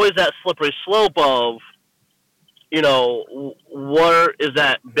 it's always that slippery slope of, you know, where is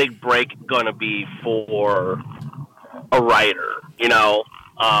that big break going to be for a writer, you know?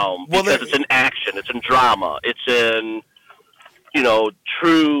 Because it's in action, it's in drama, it's in, you know,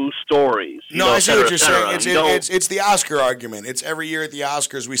 true stories. I see what you're saying. It's the Oscar argument. It's every year at the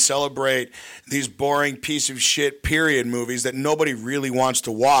Oscars we celebrate these boring piece of shit period movies that nobody really wants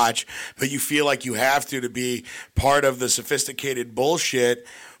to watch, but you feel like you have to be part of the sophisticated bullshit.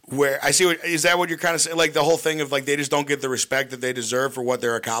 Where I see, is that what you're kind of saying? Like the whole thing of like they just don't get the respect that they deserve for what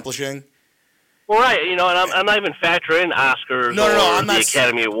they're accomplishing? Well, right, you know, and I'm not even factoring Oscars or the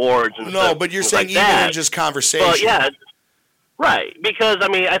Academy Awards and stuff. No, but you're saying like even in just conversation. But yeah, right, because I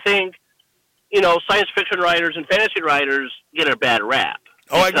mean, I think science fiction writers and fantasy writers get a bad rap.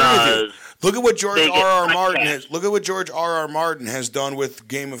 Oh, I agree with you. Look at what George R. R. Martin has done with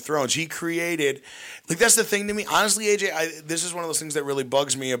Game of Thrones. He created, that's the thing to me. Honestly, AJ, this is one of those things that really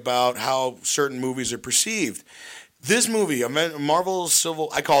bugs me about how certain movies are perceived. This movie, Marvel's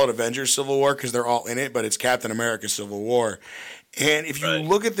I call it Avengers Civil War because they're all in it, but it's Captain America Civil War. And if you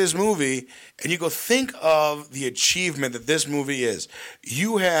look at this movie and you go think of the achievement that this movie is,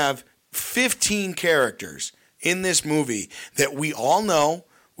 you have 15 characters in this movie that we all know,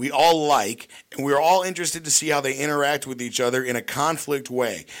 we all like, and we're all interested to see how they interact with each other in a conflict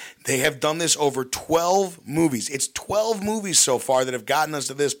way. They have done this over 12 movies. It's 12 movies so far that have gotten us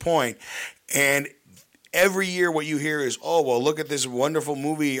to this point, and every year what you hear is, oh, well, look at this wonderful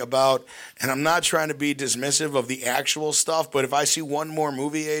movie about, and I'm not trying to be dismissive of the actual stuff, but if I see one more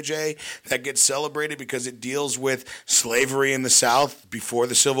movie, AJ, that gets celebrated because it deals with slavery in the South before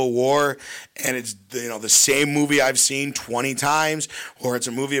the Civil War, and it's the same movie I've seen 20 times, or it's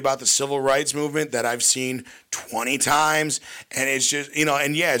a movie about the Civil Rights Movement that I've seen 20 times, and it's just,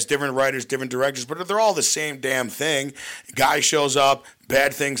 and yeah, it's different writers, different directors, but they're all the same damn thing. Guy shows up,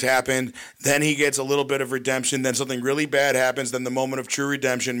 bad things happen, then he gets a little bit of redemption, then something really bad happens, then the moment of true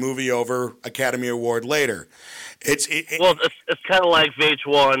redemption, movie over, Academy Award later. It's kind of like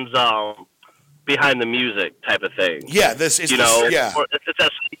VH1's Behind the Music type of thing. Yeah, it's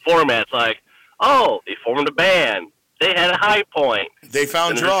that format. It's like, oh, they formed a band. They had a high point. They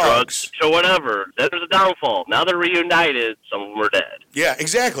found drugs. Or whatever. Then there's a downfall. Now they're reunited. Some of them are dead. Yeah,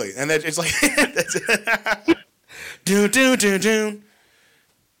 exactly. And it's like, do.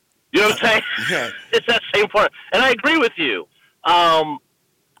 You know what I'm saying? Yeah. It's that same part. And I agree with you. I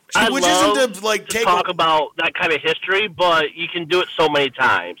love to talk about that kind of history, but you can do it so many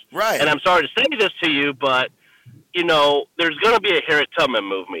times. Right. And I'm sorry to say this to you, but, there's going to be a Harriet Tubman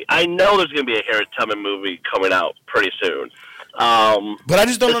movie. I know there's going to be a Harriet Tubman movie coming out pretty soon. But I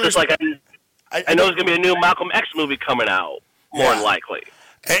just don't understand. I know there's going to be a new Malcolm X movie coming out, more than likely.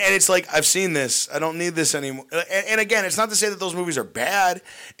 And it's like, I've seen this. I don't need this anymore. And again, it's not to say that those movies are bad.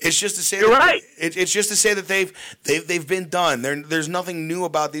 It's just to say It's just to say that they've been done. There's nothing new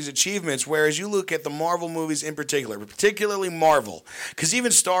about these achievements. Whereas you look at the Marvel movies in particular, particularly Marvel, because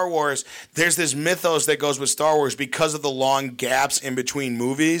even Star Wars, there's this mythos that goes with Star Wars because of the long gaps in between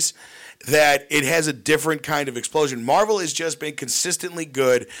movies, that it has a different kind of explosion. Marvel has just been consistently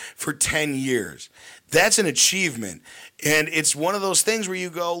good for 10 years. That's an achievement. And it's one of those things where you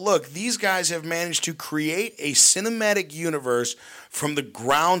go, look, these guys have managed to create a cinematic universe from the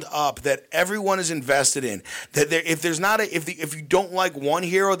ground up that everyone is invested in. That if you don't like one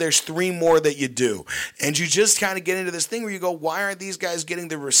hero, there's three more that you do. And you just kind of get into this thing where you go, why aren't these guys getting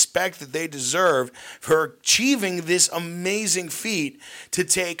the respect that they deserve for achieving this amazing feat to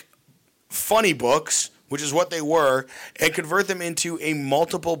take funny books, which is what they were, and convert them into a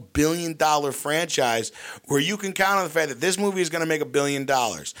multiple billion-dollar franchise where you can count on the fact that this movie is going to make $1 billion.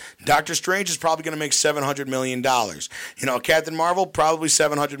 Doctor Strange is probably going to make $700 million. Captain Marvel, probably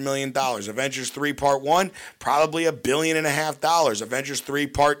 $700 million. Avengers 3 Part 1, probably $1.5 billion. Avengers 3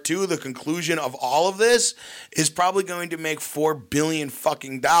 Part 2, the conclusion of all of this, is probably going to make $4 billion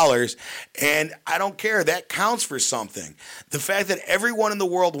fucking dollars. And I don't care. That counts for something. The fact that everyone in the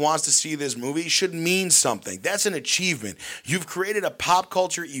world wants to see this movie should mean something. That's an achievement. You've created a pop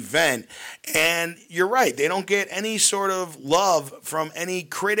culture event, and you're right. They don't get any sort of love from any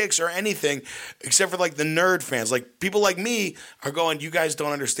critics or anything except for like the nerd fans. Like people like me are going, you guys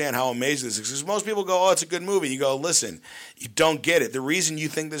don't understand how amazing this is. Because most people go, oh, it's a good movie. You go, listen, you don't get it. The reason you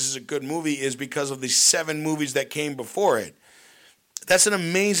think this is a good movie is because of the 7 movies that came before it. That's an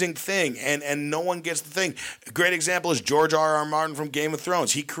amazing thing, and no one gets the thing. A great example is George R. R. Martin from Game of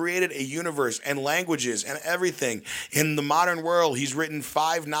Thrones. He created a universe and languages and everything. In the modern world, he's written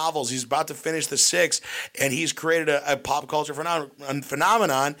 5 novels. He's about to finish the 6th, and he's created a pop culture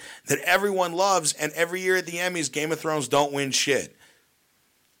phenomenon that everyone loves, and every year at the Emmys, Game of Thrones don't win shit.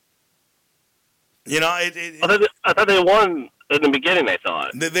 I thought they won in the beginning. I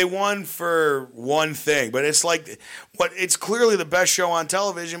thought they won for one thing, but it's like it's clearly the best show on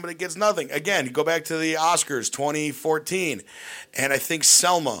television, but it gets nothing. Again, you go back to the Oscars 2014, and I think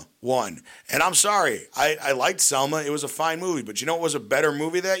Selma won. And I'm sorry, I liked Selma. It was a fine movie, but you know what was a better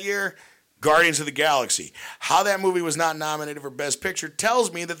movie that year? Guardians of the Galaxy. How that movie was not nominated for Best Picture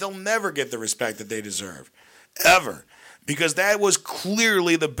tells me that they'll never get the respect that they deserve, ever, because that was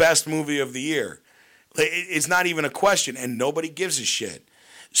clearly the best movie of the year. It's not even a question, and nobody gives a shit.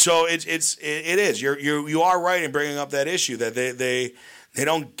 So it is. You are right in bringing up that issue that they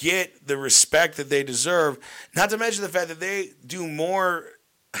don't get the respect that they deserve. Not to mention the fact that they do more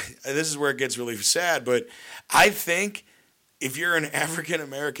this is where it gets really sad, but I think if you're an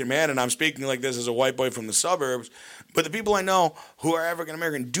African-American man, and I'm speaking like this as a white boy from the suburbs, but the people I know who are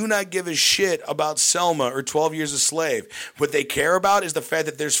African-American do not give a shit about Selma or 12 Years a Slave. What they care about is the fact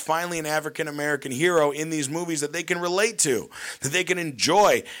that there's finally an African-American hero in these movies that they can relate to, that they can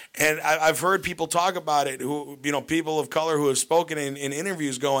enjoy. And I've heard people talk about it, who, people of color who have spoken in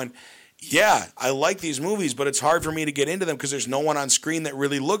interviews going, yeah, I like these movies, but it's hard for me to get into them because there's no one on screen that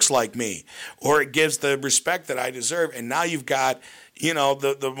really looks like me, or it gives the respect that I deserve. And now you've got,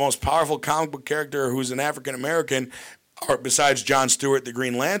 the most powerful comic book character who's an African American, or besides Jon Stewart, the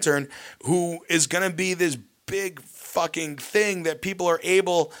Green Lantern, who is going to be this big fucking thing that people are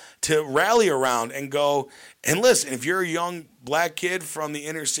able to rally around and go, and listen, if you're a young black kid from the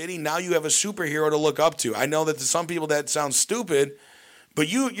inner city, now you have a superhero to look up to. I know that to some people that sounds stupid, but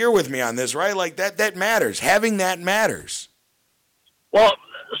you're with me on this, right? Like that matters. Having that matters. Well,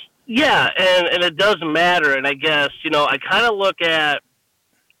 yeah, and it does matter. And I guess, I kind of look at,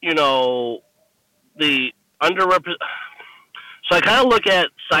 the underrepresented. So I kind of look at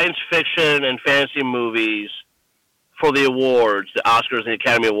science fiction and fantasy movies for the awards, the Oscars and the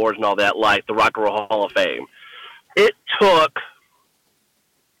Academy Awards and all that, like the Rock and Roll Hall of Fame. It took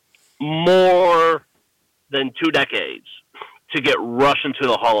more than 2 decades to get Rush into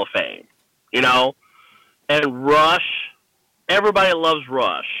the Hall of Fame, And Rush, everybody loves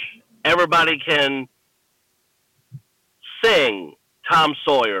Rush. Everybody can sing Tom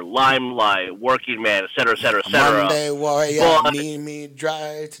Sawyer, Limelight, Working Man, et cetera, et cetera, et cetera. Monday Warrior, me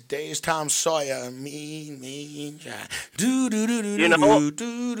dry. Today's Tom Sawyer, me dry. Do do do do do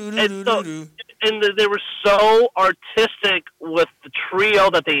do do do. And they were so artistic with the trio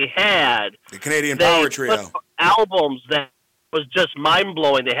that they had. The Canadian Power Trio. Albums that was just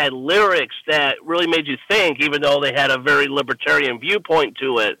mind-blowing. They had lyrics that really made you think, even though they had a very libertarian viewpoint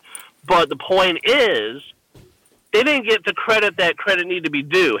to it. But the point is, they didn't get the credit that credit needed to be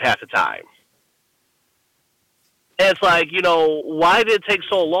due half the time. And it's like, why did it take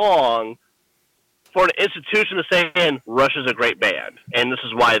so long for an institution to say, Rush is a great band, and this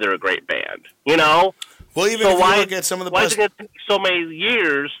is why they're a great band, Well, even so if you look at some of the why best... is it going to take so many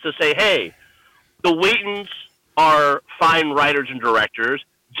years to say, hey, the Wheatons are fine writers and directors.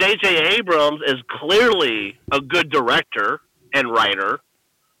 J.J. Abrams is clearly a good director and writer.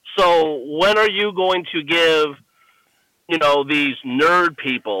 So when are you going to give, these nerd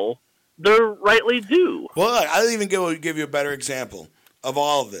people their rightly due? Well, I'll even give you a better example of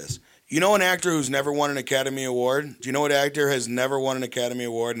all of this. You know an actor who's never won an Academy Award? Do you know what actor has never won an Academy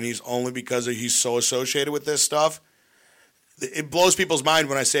Award, and he's only because he's so associated with this stuff? It blows people's mind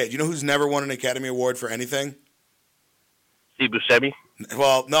when I say it. You know who's never won an Academy Award for anything? Steve Buscemi?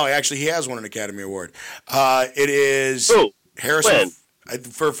 Well, no, actually, he has won an Academy Award. It is Harrison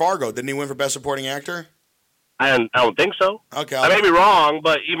for Fargo. Didn't he win for Best Supporting Actor? I don't think so. Okay, I may be wrong,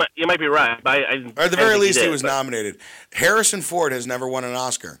 but you might be right. Or at the very least, he was nominated. Harrison Ford has never won an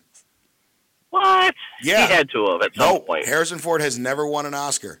Oscar. What? Yeah. He had to have at some point. Harrison Ford has never won an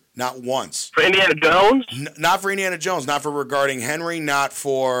Oscar. Not once. For Indiana Jones? Not for Indiana Jones. Not for Regarding Henry. Not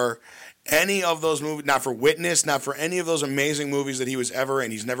for any of those movies. Not for Witness. Not for any of those amazing movies that he was ever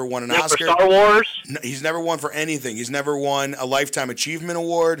in. He's never won an Oscar. For Star Wars? No, he's never won for anything. He's never won a Lifetime Achievement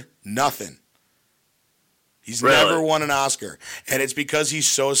Award. Nothing. He's never won an Oscar, and it's because he's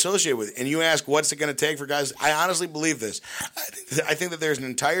so associated with it. And you ask, what's it going to take for guys? I honestly believe this. I think that there's an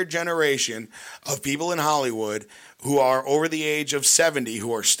entire generation of people in Hollywood who are over the age of 70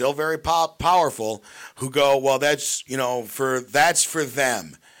 who are still very powerful, who go, well, that's for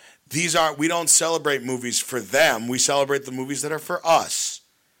them. We don't celebrate movies for them. We celebrate the movies that are for us.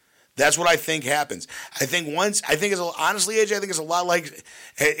 That's what I think happens. Honestly, AJ, I think it's a lot like,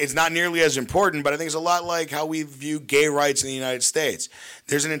 it's not nearly as important, but I think it's a lot like how we view gay rights in the United States.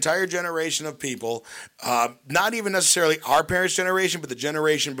 There's an entire generation of people, not even necessarily our parents' generation, but the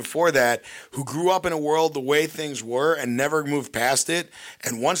generation before that, who grew up in a world the way things were and never moved past it.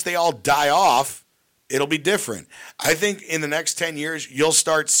 And once they all die off, it'll be different. I think in the next 10 years, you'll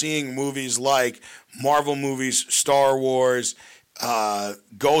start seeing movies like Marvel movies, Star Wars,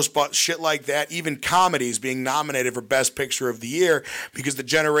 Ghostbusters, shit like that, even comedies being nominated for Best Picture of the Year, because the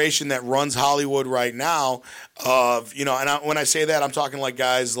generation that runs Hollywood right now when I say that, I'm talking like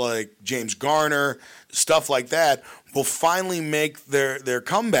guys like James Garner, stuff like that, will finally make their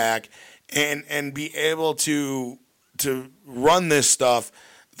comeback and be able to run this stuff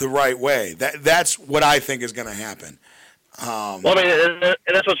the right way. That's what I think is going to happen. And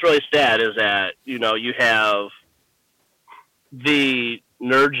that's what's really sad is that, you have the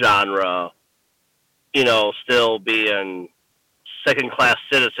nerd genre, still being second-class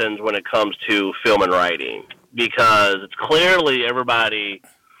citizens when it comes to film and writing, because it's clearly everybody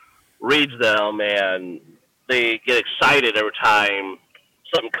reads them and they get excited every time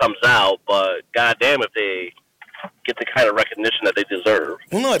something comes out, but goddamn if they get the kind of recognition that they deserve.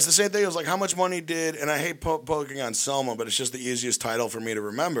 Well, no, it's the same thing. It was like, how much money did, and I hate poking on Selma, but it's just the easiest title for me to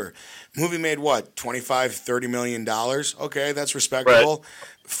remember. Movie made what, $25-30 million? Okay, that's respectable. Right.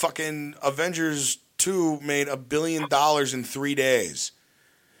 Fucking Avengers 2 made $1 billion in 3 days.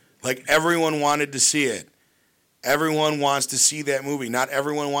 Like, everyone wanted to see it. Everyone wants to see that movie. Not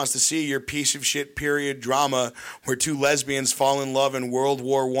everyone wants to see your piece of shit period drama where two lesbians fall in love in World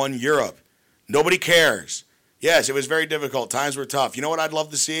War I Europe. Nobody cares. Yes, it was very difficult. Times were tough. You know what I'd love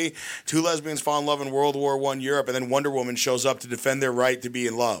to see? Two lesbians fall in love in World War I Europe, and then Wonder Woman shows up to defend their right to be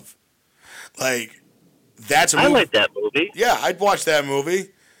in love. Like, that's a movie. I like that movie. Yeah, I'd watch that movie.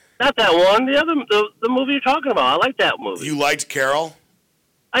 Not that one. The movie you're talking about. I like that movie. You liked Carol?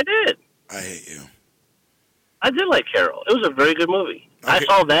 I did. I hate you. I did like Carol. It was a very good movie. Okay. I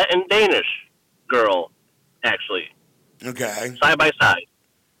saw that and Danish Girl, actually. Okay. Side by side.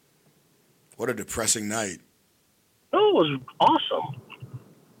 What a depressing night. Oh, it was awesome.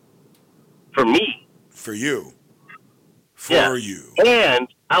 For me. For you. For you. And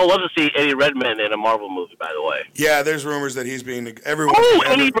I would love to see Eddie Redmayne in a Marvel movie, by the way. Yeah, there's rumors that he's being...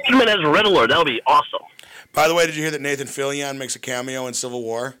 Eddie Redmayne as Riddler. That would be awesome. By the way, did you hear that Nathan Fillion makes a cameo in Civil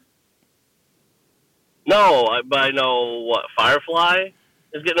War? No, but I know, what, Firefly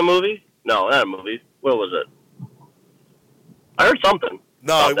is getting a movie? No, not a movie. What was it? I heard something.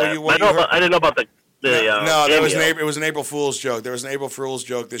 No, I didn't know about the no, it was an April Fool's joke. There was an April Fool's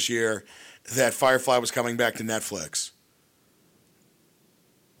joke this year that Firefly was coming back to Netflix.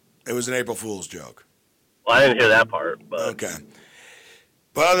 It was an April Fool's joke. Well, I didn't hear that part. But. Okay.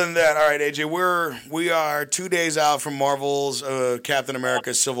 But other than that, all right, AJ, we are 2 days out from Marvel's Captain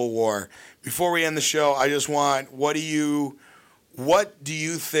America: Civil War. Before we end the show, I just want what do you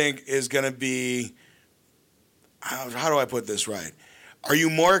think is going to be? How do I put this right? Are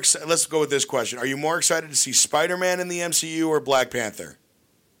you more excited? Let's go with this question. Are you more excited to see Spider-Man in the MCU or Black Panther?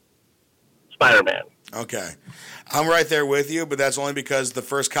 Spider-Man. Okay. I'm right there with you, but that's only because the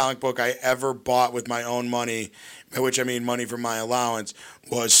first comic book I ever bought with my own money, by which I mean money from my allowance,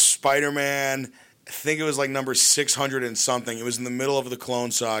 was Spider-Man. I think it was like number 600 and something. It was in the middle of the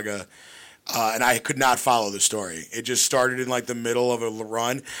Clone Saga, and I could not follow the story. It just started in like the middle of a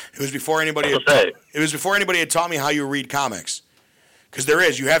run. It was before anybody had taught me how you read comics.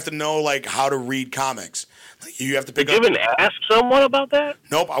 Because you have to know like how to read comics. Like, you have to pick up. Did you even ask someone about that?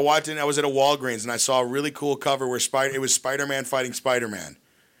 Nope, I watched it. I was at a Walgreens and I saw a really cool cover where it was Spider-Man fighting Spider-Man,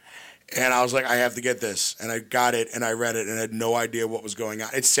 and I was like, I have to get this, and I got it and I read it and had no idea what was going on.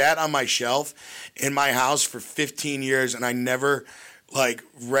 It sat on my shelf in my house for 15 years and I never like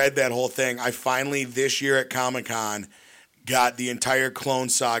read that whole thing. I finally this year at Comic-Con got the entire Clone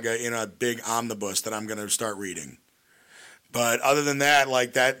Saga in a big omnibus that I'm going to start reading. But other than that,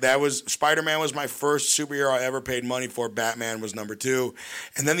 like that was Spider-Man was my first superhero I ever paid money for. Batman was number 2,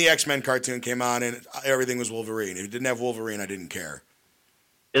 and then the X-Men cartoon came on, and everything was Wolverine. If it didn't have Wolverine, I didn't care.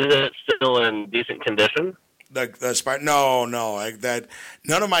 Is it still in decent condition? No,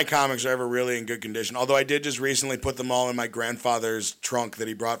 none of my comics are ever really in good condition. Although I did just recently put them all in my grandfather's trunk that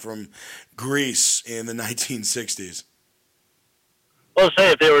he brought from Greece in the 1960s. Well,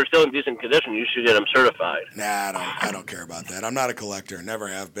 say if they were still in decent condition, you should get them certified. Nah, I don't care about that. I'm not a collector. Never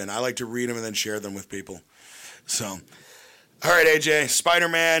have been. I like to read them and then share them with people. So, all right, AJ.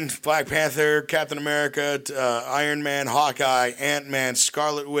 Spider-Man, Black Panther, Captain America, Iron Man, Hawkeye, Ant-Man,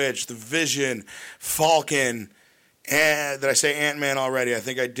 Scarlet Witch, The Vision, Falcon. And did I say Ant-Man already? I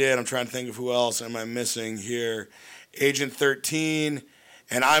think I did. I'm trying to think of who else am I missing here. Agent 13.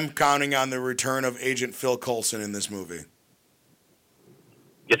 And I'm counting on the return of Agent Phil Coulson in this movie.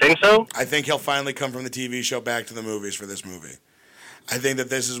 You think so? I think he'll finally come from the TV show back to the movies for this movie. I think that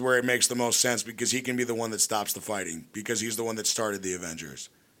this is where it makes the most sense because he can be the one that stops the fighting because he's the one that started the Avengers.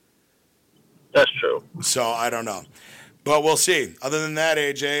 That's true. So I don't know. But we'll see. Other than that,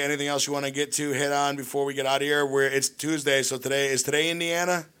 AJ, anything else you want to hit on before we get out of here? It's Tuesday, so is today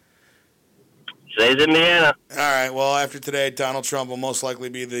Indiana? Today's Indiana. All right. Well, after today, Donald Trump will most likely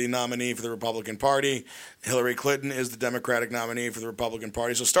be the nominee for the Republican Party. Hillary Clinton is the Democratic nominee for the Republican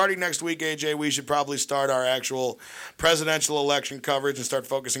Party. So starting next week, AJ, we should probably start our actual presidential election coverage and start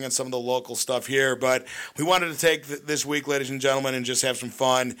focusing on some of the local stuff here. But we wanted to take this week, ladies and gentlemen, and just have some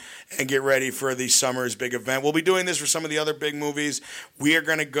fun and get ready for the summer's big event. We'll be doing this for some of the other big movies. We are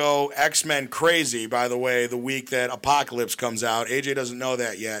going to go X-Men crazy, by the way, the week that Apocalypse comes out. AJ doesn't know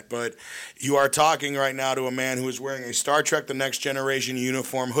that yet, but you are talking talking right now to a man who is wearing a Star Trek The Next Generation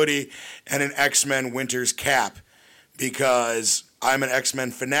uniform hoodie and an X-Men Winter's cap, because I'm an X-Men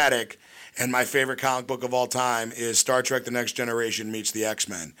fanatic, and my favorite comic book of all time is Star Trek The Next Generation meets the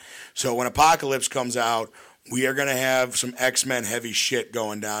X-Men. So when Apocalypse comes out, we are going to have some X-Men heavy shit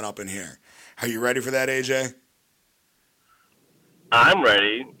going down up in here. Are you ready for that, AJ? I'm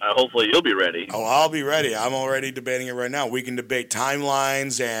ready. Hopefully you'll be ready. Oh, I'll be ready. I'm already debating it right now. We can debate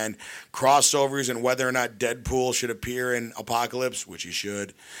timelines and crossovers and whether or not Deadpool should appear in Apocalypse, which he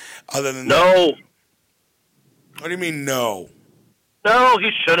should. Other than No. What do you mean, no? No, he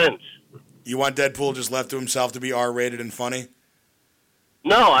shouldn't. You want Deadpool just left to himself to be R-rated and funny?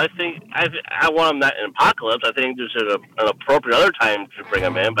 No, I think I want him that in Apocalypse. I think there's an appropriate other time to bring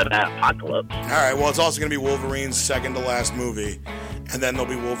him in, but not Apocalypse. All right, well, it's also going to be Wolverine's second to last movie, and then there'll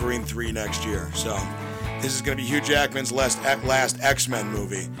be Wolverine 3 next year. So this is going to be Hugh Jackman's last X-Men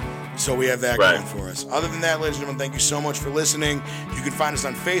movie. So we have that going for us. Other than that, ladies and gentlemen, thank you so much for listening. You can find us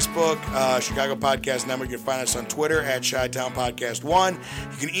on Facebook, Chicago Podcast Network. You can find us on Twitter at Chi-Town Podcast 1.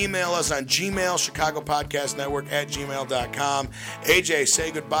 You can email us on Gmail, Chicago Podcast Network at gmail.com. AJ,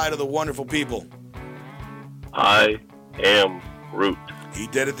 say goodbye to the wonderful people. I am Groot. He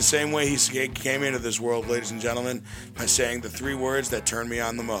did it the same way he came into this world, ladies and gentlemen, by saying the 3 words that turned me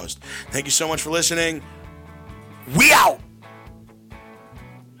on the most. Thank you so much for listening. We out!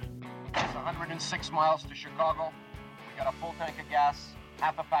 It's 106 miles to Chicago. We got a full tank of gas,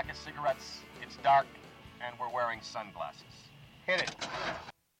 half a pack of cigarettes. It's dark, and we're wearing sunglasses. Hit it.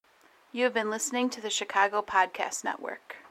 You have been listening to the Chicago Podcast Network.